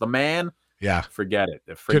against the man, forget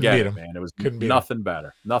it. Forget it, man. It was nothing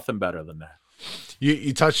better than that.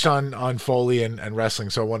 You touched on Foley and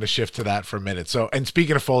wrestling, so I want to shift to that for a minute. So, and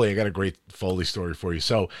speaking of Foley, I got a great Foley story for you.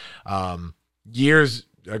 So, years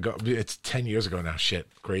ago, it's 10 years ago now. Shit,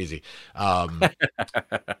 crazy.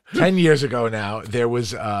 10 years ago now, there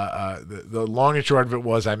was the long and short of it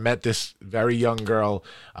was I met this very young girl,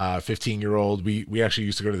 15-year-old. We actually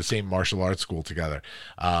used to go to the same martial arts school together.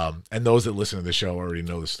 And those that listen to the show already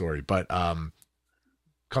know the story. But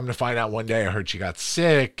come to find out one day, I heard she got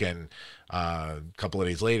sick, and a couple of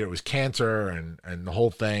days later it was cancer, and the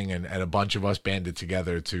whole thing, and a bunch of us banded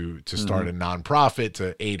together to start a nonprofit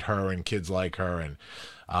to aid her and kids like her. And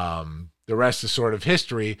the rest is sort of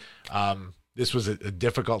history. This was a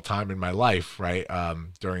difficult time in my life, right?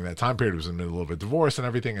 During that time period, I was in the middle of a divorce and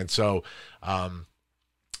everything. And so I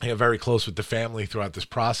got very close with the family throughout this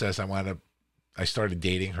process. I started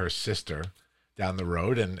dating her sister down the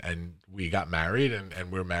road, and we got married, and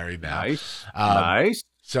we're married now. Nice. Nice.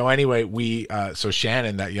 So anyway, so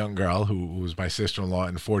Shannon, that young girl who was my sister-in-law,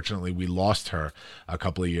 unfortunately, we lost her a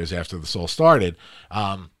couple of years after this all started.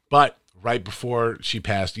 But right before she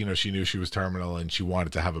passed, she knew she was terminal, and she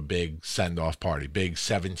wanted to have a big send-off party, big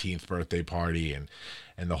 17th birthday party, and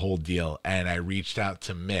the whole deal. And I reached out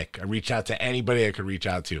to Mick. I reached out to anybody I could reach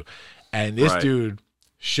out to. And this dude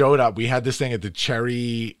showed up. We had this thing at the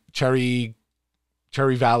Cherry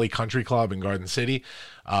Valley Country Club in Garden City.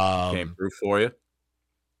 Came through for you.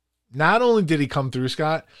 Not only did he come through,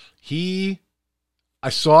 Scott, I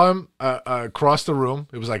saw him across the room.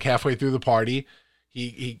 It was like halfway through the party.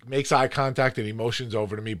 He makes eye contact and he motions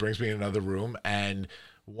over to me, brings me in another room, and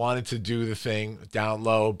wanted to do the thing down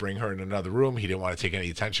low, bring her in another room. He didn't want to take any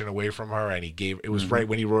attention away from her, and it was right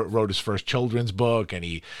when he wrote his first children's book, and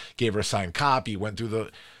he gave her a signed copy, went through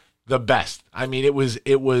the best. I mean, it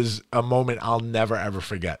was a moment I'll never ever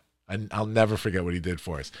forget, and I'll never forget what he did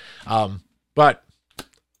for us. But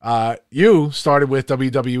you started with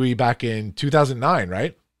WWE back in 2009,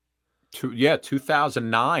 right?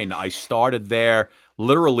 2009. I started there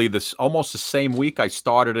literally almost the same week I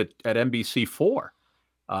started at NBC4.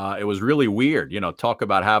 It was really weird, talk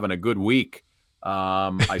about having a good week.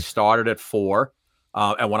 I started at 4.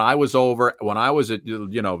 And when I was at,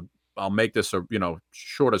 I'll make this,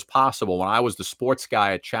 short as possible. When I was the sports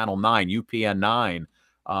guy at Channel 9, UPN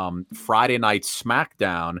 9, Friday Night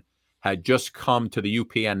SmackDown had just come to the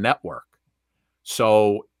UPN network.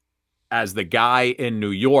 So as the guy in New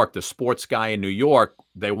York, the sports guy in New York,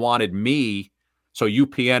 they wanted me. So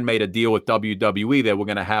UPN made a deal with WWE. They were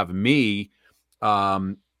going to have me,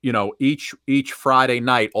 each Friday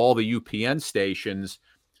night, all the UPN stations,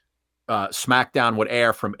 SmackDown would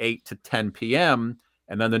air from 8 to 10 p.m.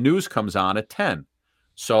 and then the news comes on at 10.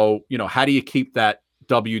 So, how do you keep that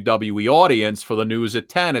WWE audience for the news at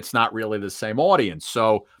 10? It's not really the same audience.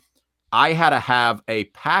 So I had to have a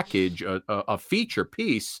package, a feature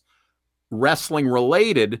piece, wrestling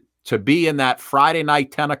related, to be in that Friday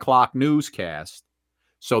night 10 o'clock newscast,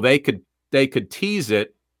 so they could tease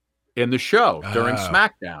it in the show during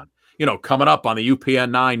SmackDown. Coming up on the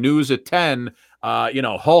UPN 9 news at 10,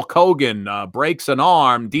 Hulk Hogan breaks an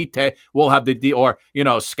arm. We'll have or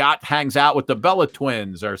Scott hangs out with the Bella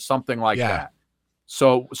Twins or something like that.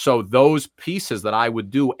 So those pieces that I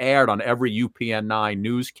would do aired on every UPN 9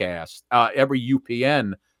 newscast, every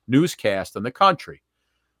UPN newscast in the country.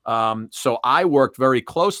 So I worked very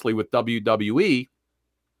closely with WWE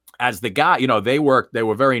as the guy. They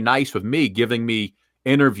were very nice with me, giving me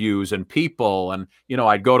interviews and people. And,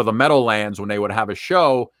 I'd go to the Meadowlands when they would have a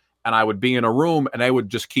show, and I would be in a room, and they would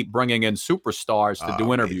just keep bringing in superstars to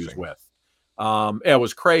do interviews with. It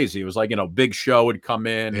was crazy. It was like, Big Show would come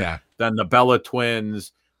in, then the Bella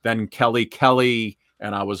Twins, then Kelly.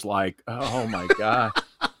 And I was like, oh my God.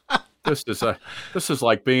 This is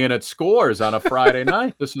like being at Scores on a Friday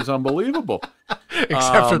night. This is unbelievable.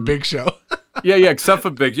 Except for Big Show. Except for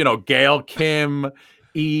Big, Gail Kim,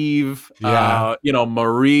 Eve,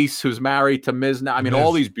 Maurice, who's married to Miz now. I mean,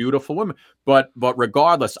 all these beautiful women. But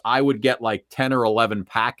regardless, I would get like 10 or 11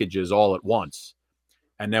 packages all at once,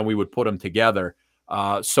 and then we would put them together.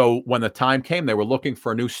 So when the time came, they were looking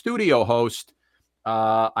for a new studio host.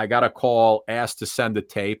 I got a call, asked to send a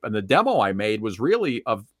tape, and the demo I made was really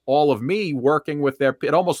of all of me working with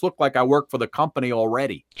it almost looked like I worked for the company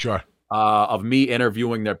already. Sure. Of me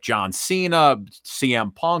interviewing their John Cena,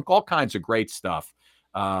 CM Punk, all kinds of great stuff.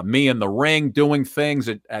 Me in the ring, doing things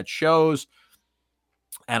at shows.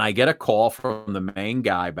 And I get a call from the main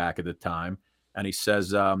guy back at the time. And he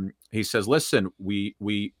says, listen,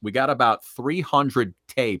 we got about 300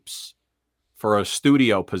 tapes for a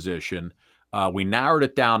studio position. We narrowed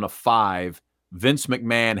it down to 5. Vince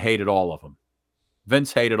McMahon hated all of them.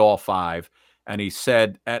 Vince hated all 5. And he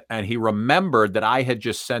said, and he remembered that I had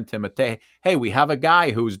just sent him a tape. Hey, we have a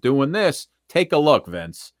guy who's doing this. Take a look,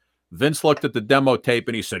 Vince. Vince looked at the demo tape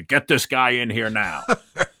and he said, get this guy in here now.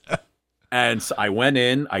 And so I went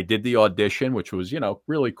in, I did the audition, which was,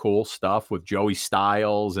 really cool stuff with Joey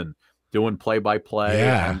Styles and doing play-by-play.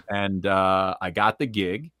 Yeah. And I got the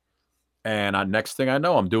gig. And next thing I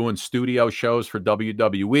know, I'm doing studio shows for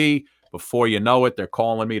WWE. Before you know it, they're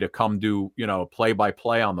calling me to come do,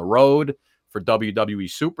 play-by-play on the road for WWE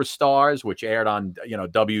Superstars, which aired on,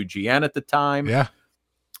 WGN at the time. Yeah.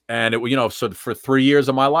 And it, so for 3 years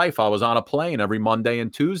of my life, I was on a plane every Monday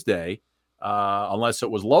and Tuesday, unless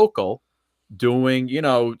it was local. doing,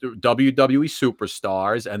 WWE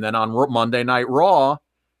superstars. And then on Monday Night Raw,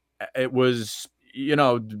 it was,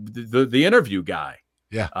 the interview guy.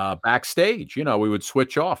 Yeah. Backstage, we would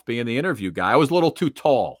switch off being the interview guy. I was a little too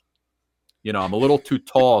tall. I'm a little too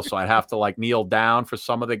tall, so I'd have to like kneel down for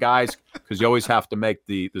some of the guys because you always have to make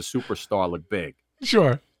the superstar look big.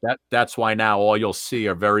 Sure. That's why now all you'll see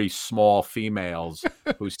are very small females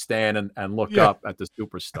who stand and look up at the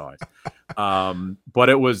superstars. But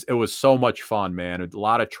it was so much fun, man. A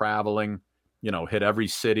lot of traveling, hit every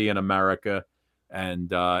city in America,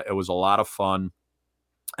 and it was a lot of fun.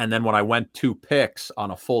 And then when I went to Pix on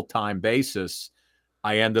a full-time basis,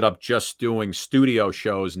 I ended up just doing studio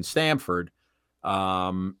shows in Stanford,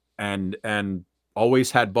 and always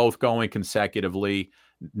had both going consecutively.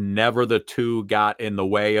 Never the two got in the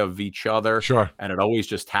way of each other. Sure. And it always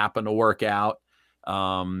just happened to work out.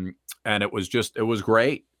 And it was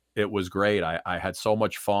great. It was great. I had so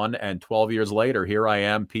much fun. And 12 years later, here I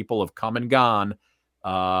am. People have come and gone.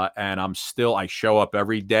 And I show up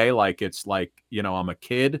every day like it's like, I'm a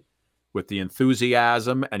kid with the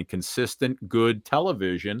enthusiasm and consistent good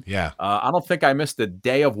television. Yeah. I don't think I missed a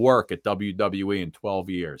day of work at WWE in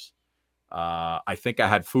 12 years. I think I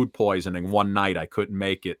had food poisoning one night. I couldn't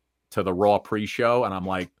make it to the Raw pre-show. And I'm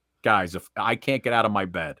like, guys, if I can't get out of my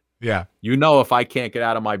bed, Yeah. if I can't get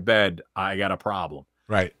out of my bed, I got a problem.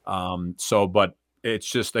 Right. But it's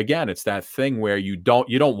just, again, it's that thing where you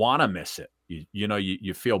don't want to miss it.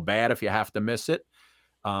 You feel bad if you have to miss it.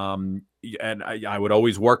 And I would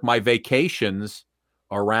always work my vacations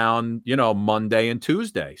around, Monday and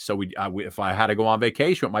Tuesday. So if I had to go on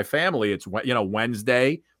vacation with my family, it's,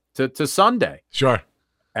 Wednesday to Sunday. Sure.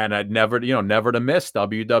 And I'd never to miss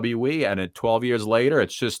WWE. And at 12 years later,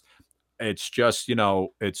 it's just,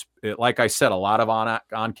 like I said, a lot of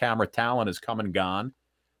on camera talent has come and gone.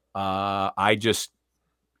 I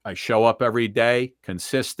show up every day,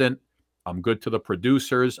 consistent. I'm good to the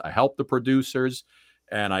producers. I help the producers,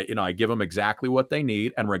 and I give them exactly what they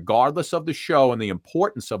need. And regardless of the show and the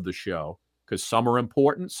importance of the show, because some are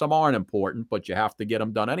important, some aren't important, but you have to get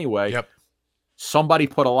them done anyway. Yep. Somebody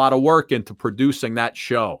put a lot of work into producing that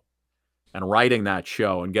show and writing that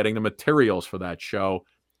show and getting the materials for that show.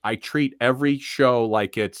 I treat every show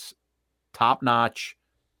like it's top-notch,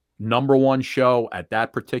 number one show at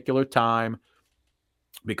that particular time,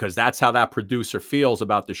 because that's how that producer feels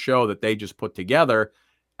about the show that they just put together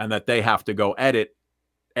and that they have to go edit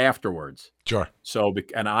afterwards. Sure. So,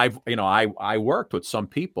 and I worked with some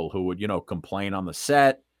people who would, complain on the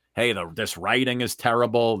set. Hey, this writing is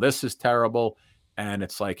terrible. This is terrible. And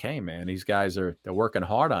it's like, hey, man, these guys they're working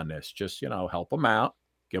hard on this. Just, help them out,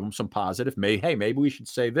 give them some positive. Maybe we should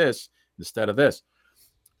say this instead of this.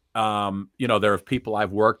 There are people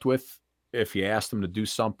I've worked with. If you ask them to do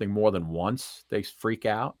something more than once, they freak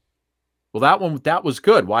out. Well, that was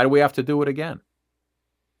good. Why do we have to do it again?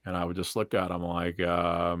 And I would just look at them like,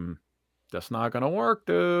 that's not going to work,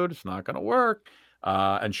 dude. It's not going to work.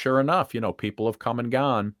 And sure enough, people have come and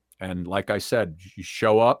gone. And like I said, you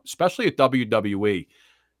show up, especially at WWE,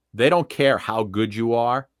 they don't care how good you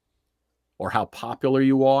are or how popular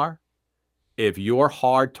you are. If you're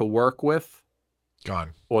hard to work with,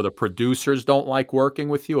 gone. Or the producers don't like working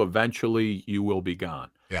with you, eventually you will be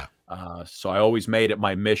gone. Yeah. So I always made it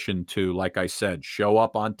my mission to, like I said, show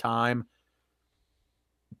up on time,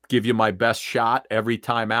 give you my best shot every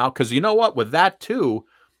time out. Because you know what? With that too,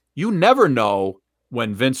 you never know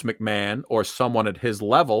when Vince McMahon or someone at his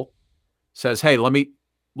level says, hey, let me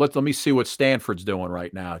see what Stanford's doing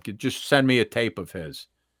right now. Just send me a tape of his.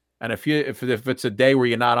 And if it's a day where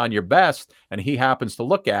you're not on your best and he happens to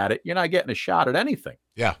look at it, you're not getting a shot at anything.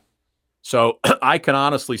 Yeah. So I can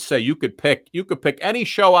honestly say you could pick any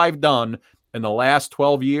show I've done in the last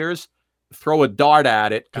 12 years, throw a dart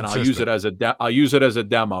at it, and I'll use it as a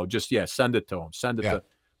demo. Just send it to them. Send it to.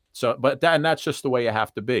 So, that's just the way you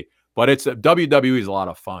have to be. But WWE is a lot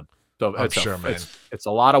of fun. So I'm sure, man. It's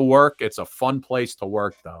a lot of work. It's a fun place to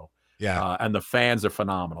work, though. Yeah. And the fans are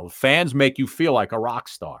phenomenal. The fans make you feel like a rock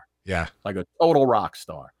star. Yeah. Like a total rock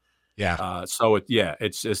star. Yeah.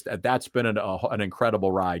 It's just that's been an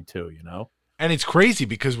incredible ride too, And it's crazy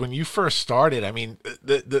because when you first started, I mean,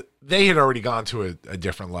 they had already gone to a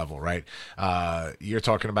different level, right? You're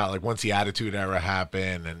talking about like once the Attitude Era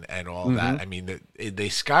happened and all that. I mean, they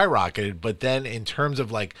skyrocketed. But then in terms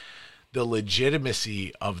of like the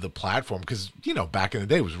legitimacy of the platform, because back in the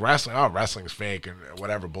day it was wrestling. Oh, wrestling's fake and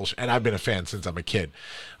whatever bullshit. And I've been a fan since I'm a kid.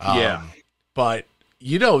 But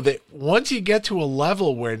that once you get to a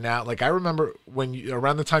level where now, like I remember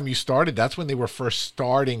around the time you started, that's when they were first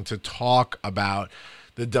starting to talk about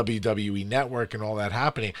the WWE network and all that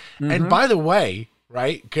happening. And by the way,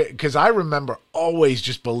 right? Because I remember always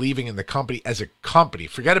just believing in the company as a company.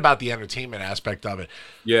 Forget about the entertainment aspect of it.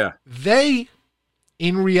 Yeah. They,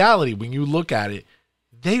 in reality, when you look at it,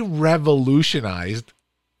 they revolutionized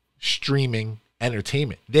streaming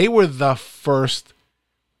entertainment. They were the first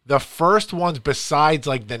ones besides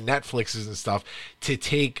like the Netflixes and stuff to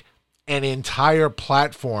take an entire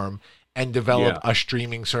platform and develop a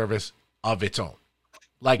streaming service of its own.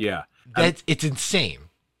 Like, it's insane.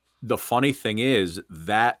 The funny thing is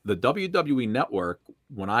that the WWE Network,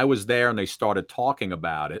 when I was there and they started talking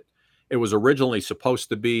about it, it was originally supposed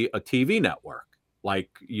to be a TV network, like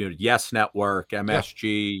Yes Network,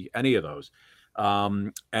 MSG, any of those.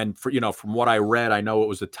 And from what I read, I know it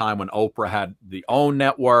was a time when Oprah had the own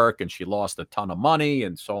network and she lost a ton of money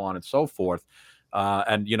and so on and so forth.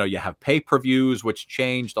 And you have pay-per-views, which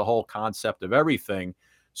changed the whole concept of everything.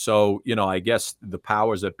 So, I guess the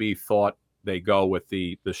powers that be thought they go with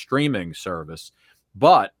the streaming service.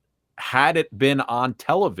 But had it been on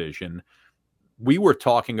television, we were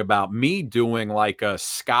talking about me doing like a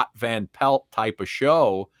Scott Van Pelt type of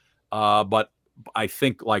show, but I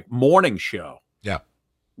think like morning show. Yeah.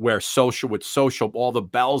 Where all the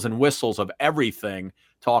bells and whistles of everything,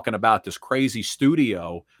 talking about this crazy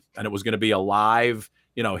studio, and it was going to be a live,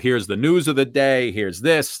 here's the news of the day, here's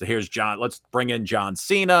John, let's bring in John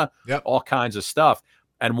Cena, all kinds of stuff.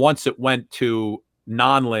 And once it went to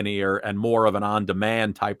nonlinear and more of an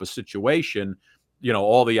on-demand type of situation,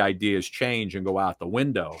 all the ideas change and go out the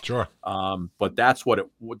window. Sure. But that's what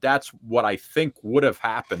I think would have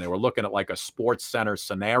happened. They were looking at like a Sports Center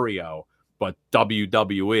scenario, but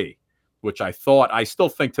WWE, which I still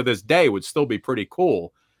think to this day would still be pretty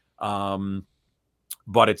cool.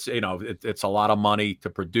 But it's a lot of money to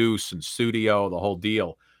produce and studio, the whole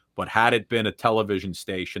deal. But had it been a television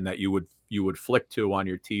station that you would flick to on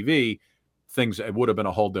your TV, it would have been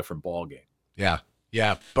a whole different ballgame. Yeah.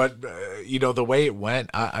 Yeah. But, the way it went,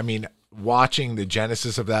 I mean, watching the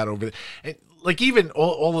genesis of that like even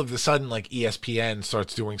all of a sudden, like ESPN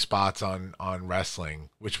starts doing spots on wrestling,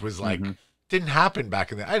 which was like, didn't happen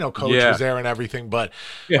back in the, I know Coach was there and everything, but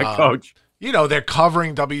Coach. They're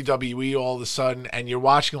covering WWE all of a sudden, and you're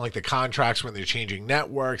watching like the contracts when they're changing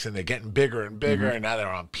networks and they're getting bigger and bigger, and now they're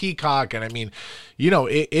on Peacock. And I mean,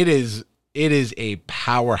 it is a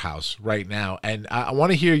powerhouse right now. And I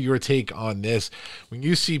want to hear your take on this. When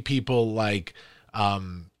you see people like,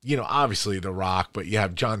 obviously The Rock, but you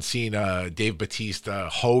have John Cena, Dave Bautista,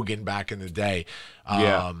 Hogan back in the day,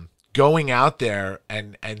 going out there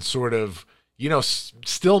and sort of,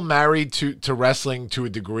 still married to wrestling to a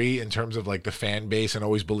degree in terms of like the fan base and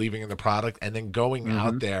always believing in the product, and then going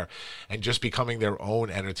out there and just becoming their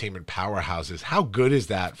own entertainment powerhouses. How good is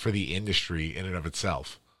that for the industry in and of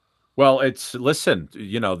itself? Well,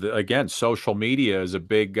 again, social media is a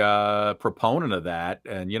big proponent of that.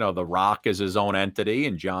 And, The Rock is his own entity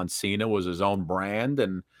and John Cena was his own brand.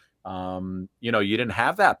 And, you didn't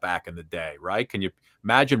have that back in the day, right? Can you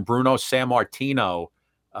imagine Bruno Sammartino,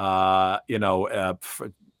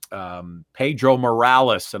 Pedro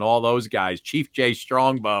Morales and all those guys, Chief Jay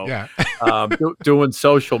Strongbow, doing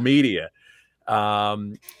social media? I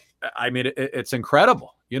mean, it's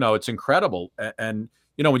incredible. It's incredible. And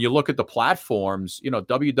when you look at the platforms,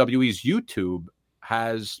 WWE's YouTube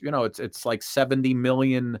has, it's like 70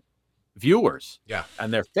 million viewers. Yeah.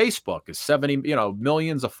 And their Facebook is 70,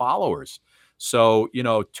 millions of followers. So,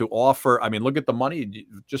 to offer, I mean, look at the money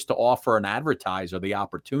just to offer an advertiser the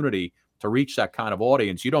opportunity to reach that kind of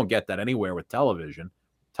audience. You don't get that anywhere with television.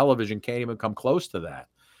 Television can't even come close to that.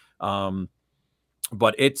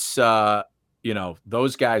 But it's,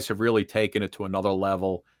 those guys have really taken it to another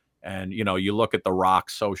level. And, you look at The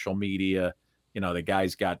Rock's social media, the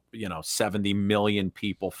guy's got, 70 million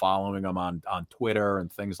people following him on Twitter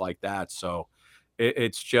and things like that. So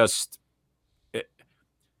it's just,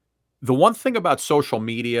 the one thing about social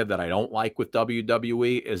media that I don't like with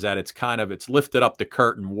WWE is that it's lifted up the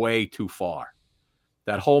curtain way too far.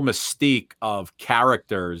 That whole mystique of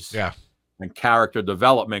characters and character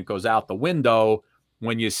development goes out the window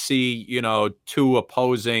when you see, two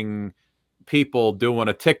opposing people doing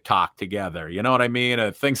a TikTok together, you know what I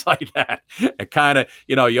mean? Things like that. It kind of,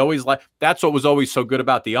 you always that's what was always so good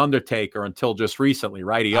about The Undertaker until just recently,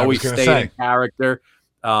 right? He always stayed in character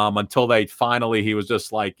until he was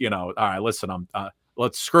just like, all right, listen,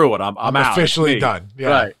 let's screw it. I'm out. Officially done. Yeah.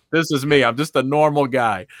 Right. This is me. I'm just a normal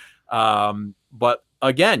guy. But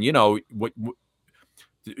again, who would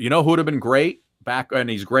have been great back, and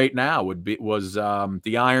he's great now, was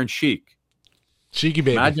the Iron Sheik. Cheeky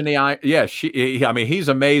baby. Imagine I mean, he's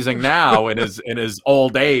amazing now in his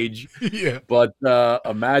old age. Yeah. But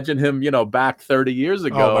imagine him, back 30 years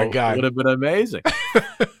ago. Oh my God. It would have been amazing.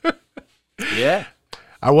 Yeah.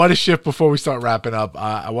 I want to shift before we start wrapping up.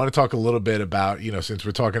 I want to talk a little bit about, since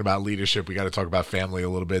we're talking about leadership, we got to talk about family a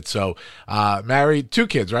little bit. So, married, 2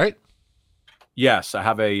 kids, right? Yes, I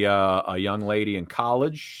have a young lady in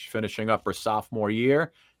college finishing up her sophomore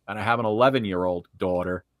year, and I have an 11-year-old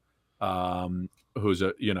daughter, who's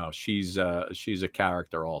she's a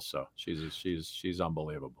character also. She's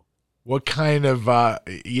unbelievable. What kind of,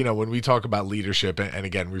 when we talk about leadership, and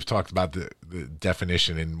again, we've talked about the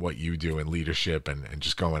definition in what you do in leadership and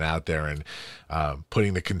just going out there and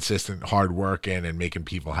putting the consistent hard work in and making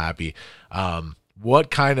people happy. What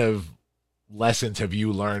kind of lessons have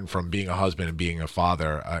you learned from being a husband and being a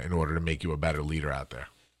father in order to make you a better leader out there?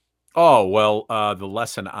 Oh, well, the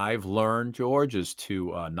lesson I've learned, George, is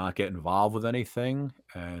to not get involved with anything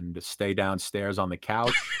and to stay downstairs on the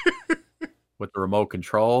couch with the remote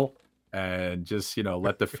control and just,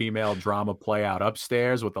 let the female drama play out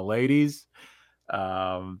upstairs with the ladies.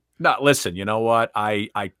 No, listen, you know what?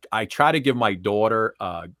 I try to give my daughter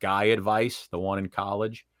guy advice, the one in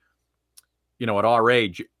college. At our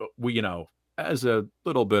age, we, as a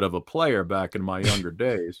little bit of a player back in my younger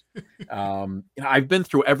days, I've been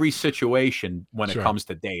through every situation when it comes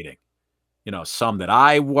to dating. Some that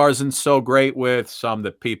I wasn't so great with, some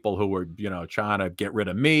that people who were, trying to get rid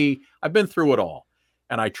of me. I've been through it all.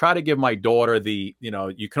 And I try to give my daughter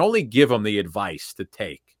you can only give them the advice to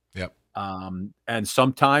take. Yep. And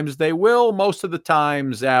sometimes they will. Most of the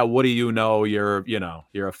times, what do you know? You're a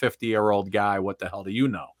 50-year-old guy. What the hell do you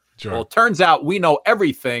know? Sure. Well, it turns out we know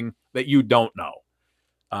everything that you don't know.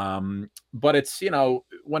 But it's,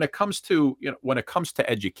 when it comes to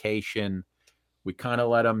education, we kind of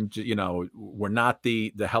let them, we're not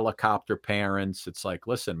the helicopter parents. It's like,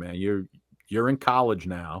 listen, man, you're in college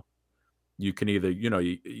now. You can either,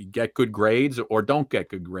 you get good grades or don't get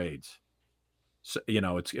good grades. So,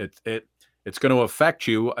 it's going to affect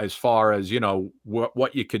you as far as,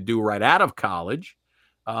 what you could do right out of college.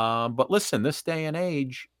 But listen, this day and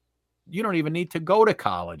age, you don't even need to go to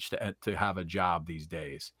college to have a job these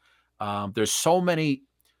days. There's so many.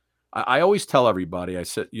 I always tell everybody, I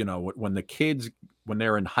said, when the kids, when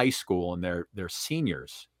they're in high school and they're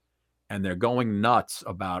seniors and they're going nuts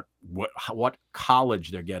about what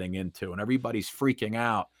college they're getting into, and everybody's freaking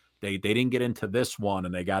out. They didn't get into this one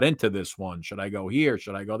and they got into this one. Should I go here?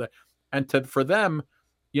 Should I go there? And for them,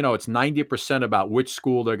 it's 90% about which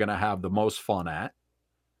school they're going to have the most fun at.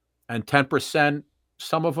 And 10%,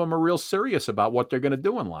 some of them are real serious about what they're going to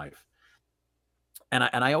do in life. And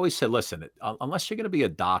I always say, listen, unless you're going to be a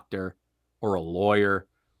doctor or a lawyer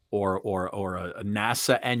or a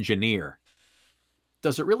NASA engineer,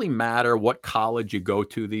 does it really matter what college you go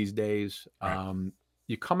to these days? Right.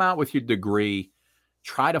 You come out with your degree,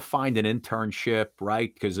 try to find an internship,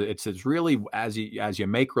 right? Because it's really as you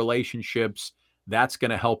make relationships, that's going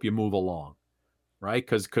to help you move along, right?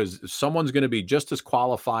 Because someone's going to be just as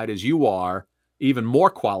qualified as you are, even more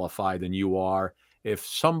qualified than you are. If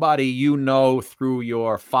somebody through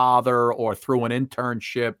your father or through an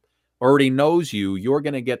internship already knows you, you're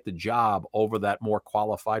going to get the job over that more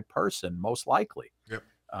qualified person, most likely. Yep.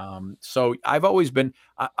 So I've always been,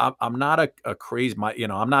 I'm not a crazy,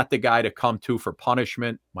 I'm not the guy to come to for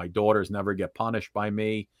punishment. My daughters never get punished by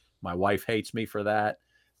me. My wife hates me for that.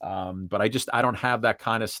 But I don't have that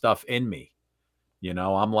kind of stuff in me.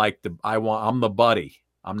 I'm like I'm the buddy.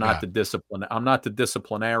 I'm not the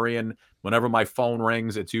disciplinarian. Whenever my phone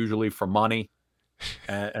rings, it's usually for money.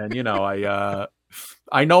 And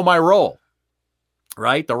I know my role,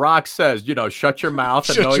 right? The Rock says, shut your mouth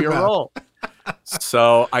and know your role.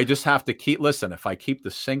 So I just have to if I keep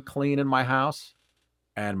the sink clean in my house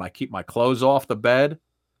and I keep my clothes off the bed,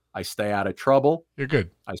 I stay out of trouble. You're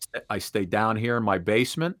good. I stay down here in my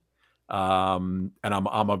basement. And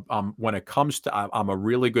when it comes to, I'm a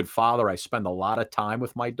really good father. I spend a lot of time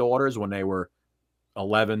with my daughters when they were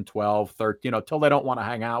 11, 12, 13, till they don't want to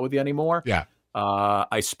hang out with you anymore. Yeah.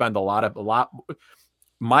 I spend a lot.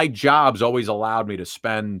 My job's always allowed me to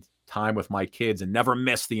spend time with my kids and never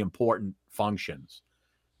miss the important functions,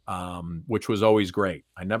 which was always great.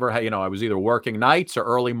 I never had, I was either working nights or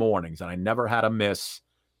early mornings, and I never had to miss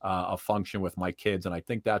a function with my kids. And I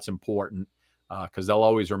think that's important because they'll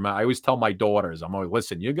always remember. I always tell my daughters, I'm always,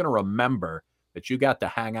 listen, you're going to remember that you got to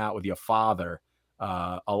hang out with your father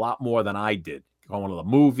a lot more than I did, going to the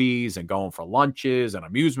movies and going for lunches and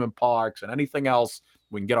amusement parks and anything else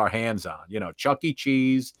we can get our hands on, Chuck E.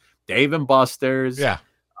 Cheese, Dave and Buster's. Yeah.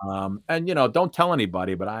 And don't tell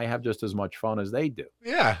anybody, but I have just as much fun as they do.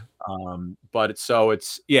 Yeah. But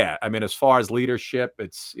yeah, I mean, as far as leadership,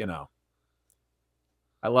 it's,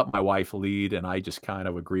 I let my wife lead and I just kind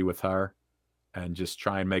of agree with her and just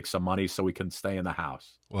try and make some money so we can stay in the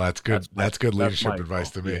house. Well, that's good. That's good leadership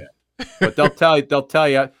advice to me. Yeah. But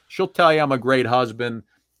she'll tell you I'm a great husband.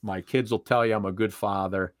 My kids will tell you I'm a good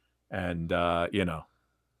father. And,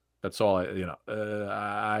 that's all,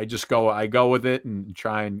 I go with it and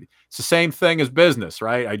try and it's the same thing as business,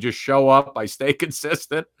 right? I just show up, I stay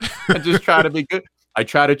consistent and just try to be good. I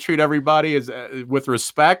try to treat everybody as with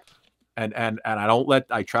respect and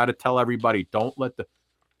I try to tell everybody, don't let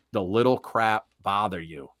the little crap bother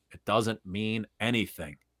you. It doesn't mean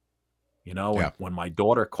anything. When my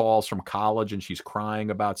daughter calls from college and she's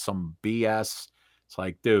crying about some BS, it's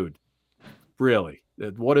like, dude, really,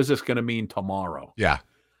 what is this going to mean tomorrow? Yeah.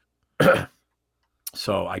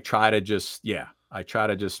 So I try to just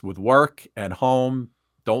with work and home,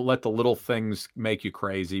 don't let the little things make you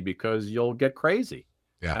crazy because you'll get crazy.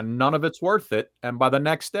 Yeah. And none of it's worth it. And by the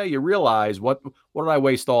next day you realize what did I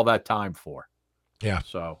waste all that time for? Yeah.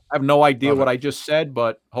 So I have no idea what I just said,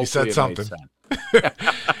 but hopefully you said something. Made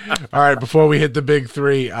sense. All right, before we hit the big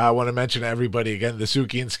three, I want to mention to everybody again, the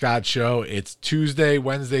Suki and Scott show. It's Tuesday,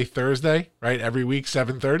 Wednesday, Thursday, right? Every week,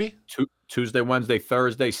 7:30? Tuesday, Wednesday,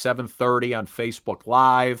 Thursday, 7:30 on Facebook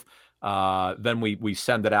Live. Then we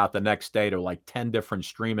send it out the next day to like 10 different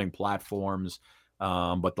streaming platforms.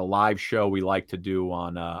 But the live show we like to do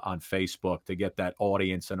on Facebook to get that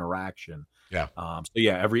audience interaction. Yeah.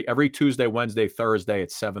 Every Tuesday, Wednesday, Thursday at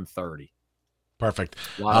 7:30. Perfect.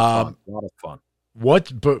 A lot of fun.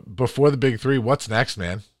 Before the big three, what's next,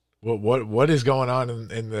 man? What is going on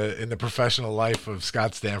in the professional life of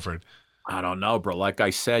Scott Stanford? I don't know, bro. Like I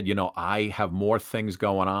said, I have more things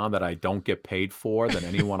going on that I don't get paid for than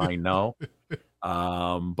anyone I know.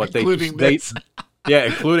 But including this.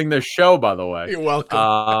 Including this show, by the way. You're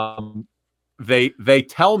welcome. They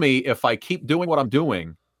tell me if I keep doing what I'm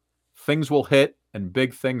doing, things will hit and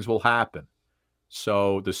big things will happen.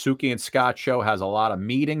 So the Suki and Scott show has a lot of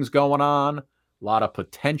meetings going on, a lot of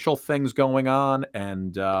potential things going on,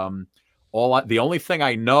 and the only thing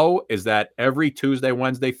I know is that every Tuesday,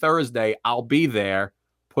 Wednesday, Thursday, I'll be there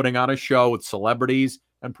putting on a show with celebrities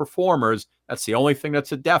and performers. That's the only thing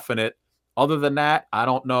that's a definite. Other than that, I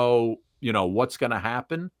don't know, what's going to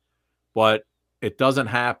happen, but it doesn't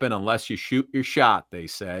happen unless you shoot your shot, they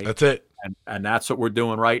say. That's it. And that's what we're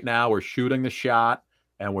doing right now. We're shooting the shot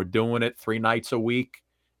and we're doing it 3 nights a week,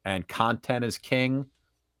 and content is king.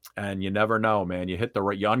 And you never know, man. You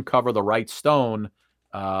uncover the right stone.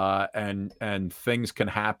 And things can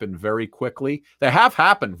happen very quickly. They have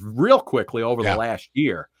happened real quickly over the last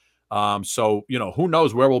year. So, who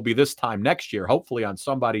knows where we'll be this time next year, hopefully on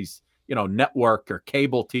somebody's, network or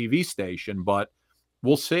cable TV station, but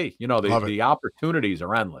we'll see. The opportunities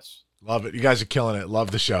are endless. Love it. You guys are killing it.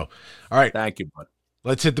 Love the show. All right. Thank you, bud.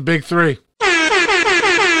 Let's hit the big three.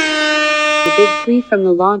 The big three from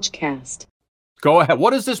the Launchcast. Go ahead.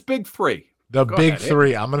 What is this big three? The big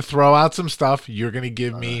three. I'm going to throw out some stuff. You're going to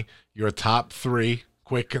give me your top 3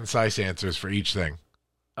 quick, concise answers for each thing.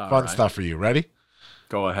 Fun stuff for you. Ready?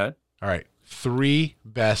 Go ahead. All right. 3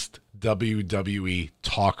 best WWE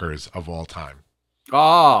talkers of all time.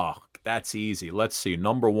 Oh, that's easy. Let's see.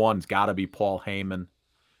 Number 1's got to be Paul Heyman.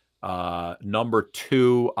 Number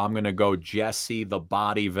 2, I'm going to go Jesse the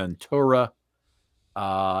Body Ventura.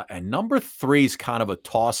 And number 3's kind of a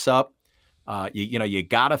toss-up. You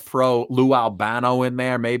got to throw Lou Albano in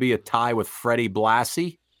there, maybe a tie with Freddie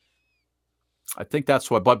Blassie. I think that's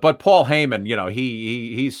what, but Paul Heyman,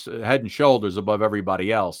 he's head and shoulders above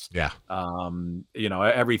everybody else. Yeah.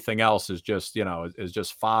 Everything else is just, is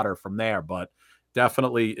just fodder from there, but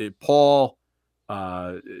definitely Paul,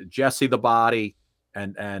 Jesse the Body,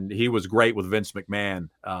 and he was great with Vince McMahon.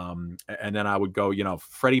 And then I would go,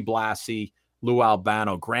 Freddie Blassie, Lou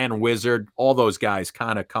Albano, Grand Wizard, all those guys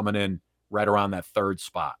kind of coming in right around that 3rd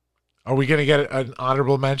spot. Are we going to get an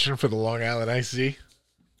honorable mention for the Long Island IC?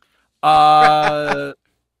 Well,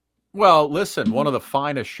 listen, one of the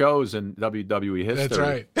finest shows in WWE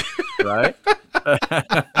history. That's right.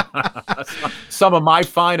 Right? Some of my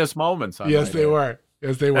finest moments. Yes, they were.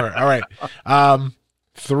 All right.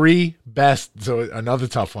 3 best, so another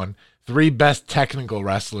tough one, 3 best technical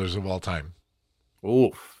wrestlers of all time.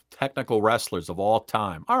 Oof, technical wrestlers of all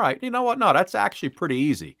time. All right. You know what? No, that's actually pretty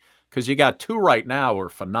easy because you got 2 right now who are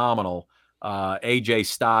phenomenal. AJ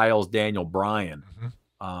Styles, Daniel Bryan. Mm-hmm.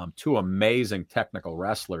 2 amazing technical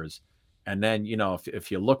wrestlers. And then,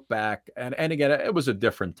 if you look back, and again, it was a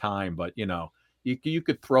different time, but, you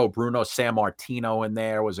could throw Bruno Sammartino in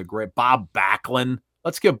there. Was a great Bob Backlund,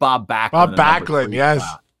 let's give Bob Backlund. Bob a number Backlund, 3 yes.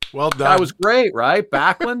 spot. Well done. That was great, right?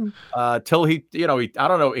 Backlund, till he, I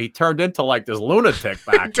don't know, he turned into like this lunatic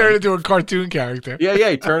Backlund. Turned into a cartoon character. Yeah,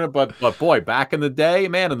 he turned it, but boy, back in the day,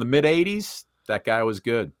 man, in the mid 80s, that guy was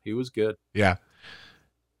good. He was good. Yeah.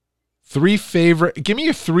 Give me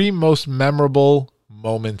your 3 most memorable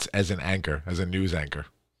moments as an anchor, as a news anchor.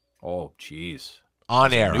 Oh, geez.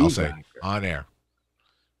 On air, I'll news say. anchor. On air.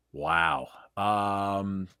 Wow.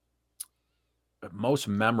 Most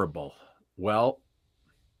memorable. Well,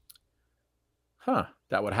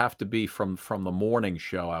 that would have to be from the morning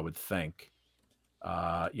show, I would think.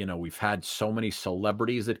 We've had so many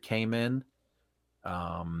celebrities that came in.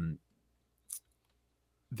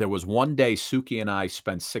 There was one day Suki and I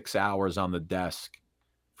spent 6 hours on the desk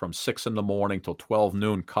from 6 in the morning till 12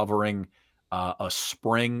 noon covering a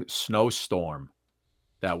spring snowstorm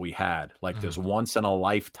that we had. Like this once in a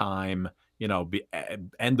lifetime,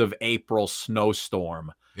 end of April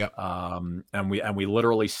snowstorm. Yep. And we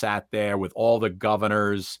literally sat there with all the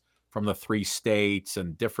governors from the 3 states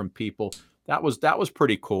and different people. That was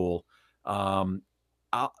pretty cool. God,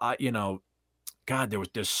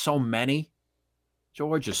 there's so many,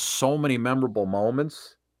 George, just so many memorable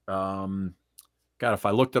moments. God, if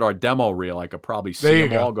I looked at our demo reel, I could probably see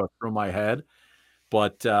them all go through my head.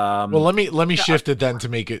 But well, let me shift it then to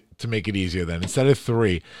make it easier. Then instead of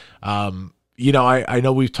 3, I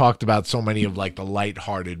know we've talked about so many of like the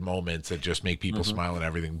lighthearted moments that just make people smile and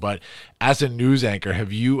everything. But as a news anchor,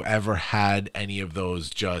 have you ever had any of those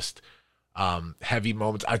just heavy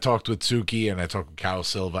moments? I talked with Suki and I talked with Carol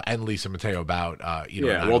Silva and Lisa Mateo about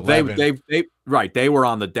well, they were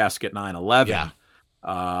on the desk at 9/11. Yeah.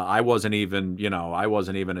 I wasn't even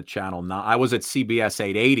at Channel 9. I was at CBS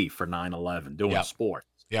 880 for 9/11 doing sports.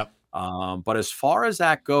 Yep. But as far as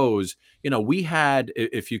that goes, we had,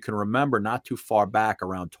 if you can remember, not too far back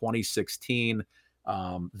around 2016,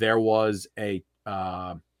 there was a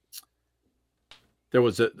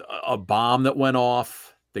bomb that went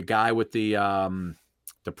off. The guy with the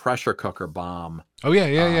pressure cooker bomb. Oh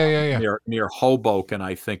yeah. Near Hoboken,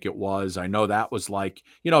 I think it was. I know that was like,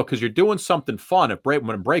 because you're doing something fun.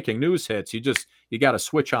 When breaking news hits, you got to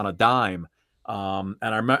switch on a dime. And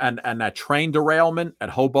I remember, and that train derailment at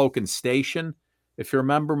Hoboken Station, if you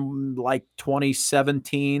remember, like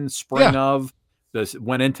 2017 spring of this,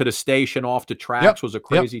 went into the station off the tracks, was a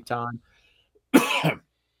crazy time.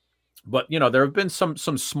 But there have been some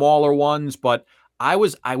smaller ones, but I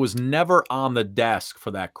was never on the desk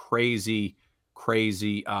for that crazy.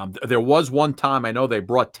 There was one time I know they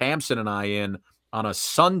brought Tamsin and I in on a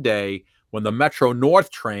Sunday when the Metro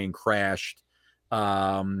North train crashed.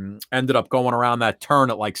 Ended up going around that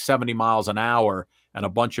turn at like 70 miles an hour, and a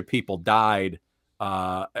bunch of people died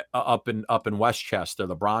up in Westchester,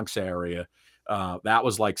 the Bronx area. That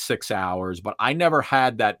was like 6 hours, but I never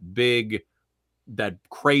had that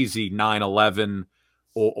crazy 9/11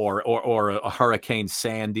 or a Hurricane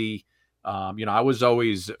Sandy. I was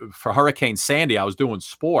always, for Hurricane Sandy, I was doing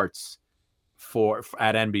sports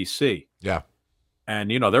at NBC. Yeah.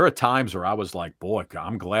 And, there are times where I was like, boy,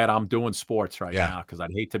 I'm glad I'm doing sports right now, because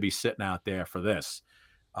I'd hate to be sitting out there for this.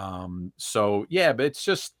 But it's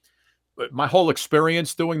just my whole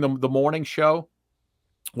experience doing the morning show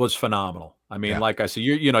was phenomenal. I mean, like I said,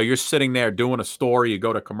 you're sitting there doing a story, you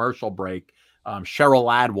go to commercial break. Cheryl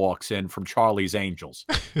Ladd walks in from Charlie's Angels.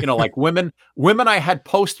 Like women I had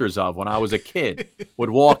posters of when I was a kid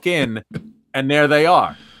would walk in, and there they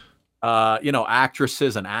are.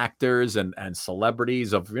 Actresses and actors and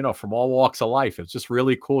celebrities of, from all walks of life. It's just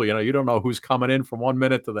really cool. You don't know who's coming in from 1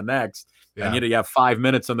 minute to the next. And you have 5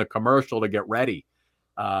 minutes in the commercial to get ready.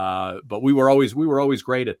 But we were always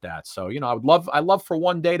great at that. So, I love for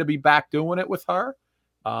one day to be back doing it with her.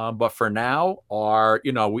 But for now, our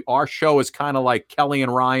show is kind of like Kelly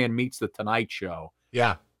and Ryan meets the Tonight Show.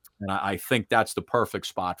 Yeah. And I think that's the perfect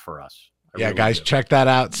spot for us. Yeah, guys, check that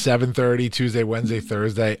out. 7:30, Tuesday, Wednesday,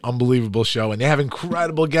 Thursday. Unbelievable show. And they have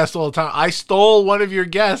incredible guests all the time. I stole one of your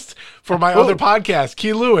guests for my other podcast,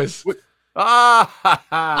 Key Lewis.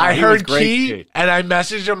 I heard Key, and I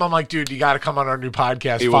messaged him. I'm like, dude, you got to come on our new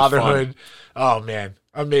podcast, Fatherhood. Oh, man.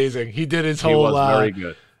 Amazing. He did his whole very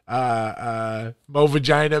good. Mo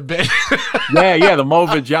Vagina bit. yeah, the Mo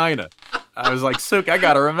Vagina. I was like, Sook, I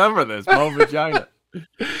got to remember this. Mo Vagina.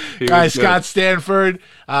 Guys, Scott Stanford,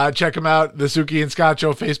 check him out, the Suki and Scott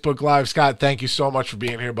Show Facebook Live. Scott, thank you so much for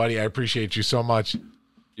being here, buddy. I appreciate you so much.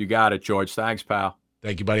 You got it, George. Thanks, pal.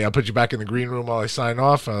 Thank you, buddy. I'll put you back in the green room while I sign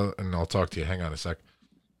off, and I'll talk to you. Hang on a sec.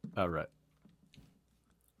 All right.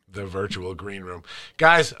 The virtual green room.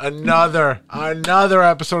 Guys, another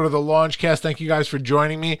episode of the Launchcast. Thank you guys for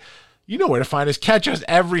joining me. You know where to find us. Catch us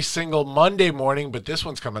every single Monday morning, but this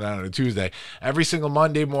one's coming out on a Tuesday. Every single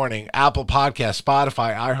Monday morning, Apple Podcasts,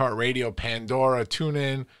 Spotify, iHeartRadio, Pandora,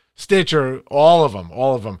 TuneIn, Stitcher, all of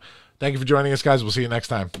them. Thank you for joining us, guys. We'll see you next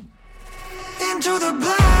time. Into the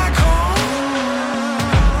black hole.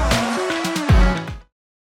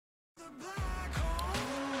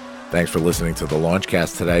 Thanks for listening to the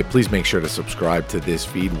Launchcast today. Please make sure to subscribe to this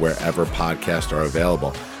feed wherever podcasts are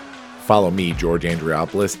available. Follow me, George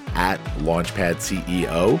Andriopoulos, at Launchpad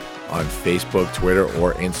CEO on Facebook, Twitter,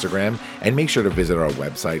 or Instagram. And make sure to visit our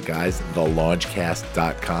website, guys,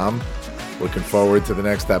 thelaunchcast.com. Looking forward to the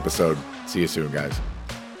next episode. See you soon, guys.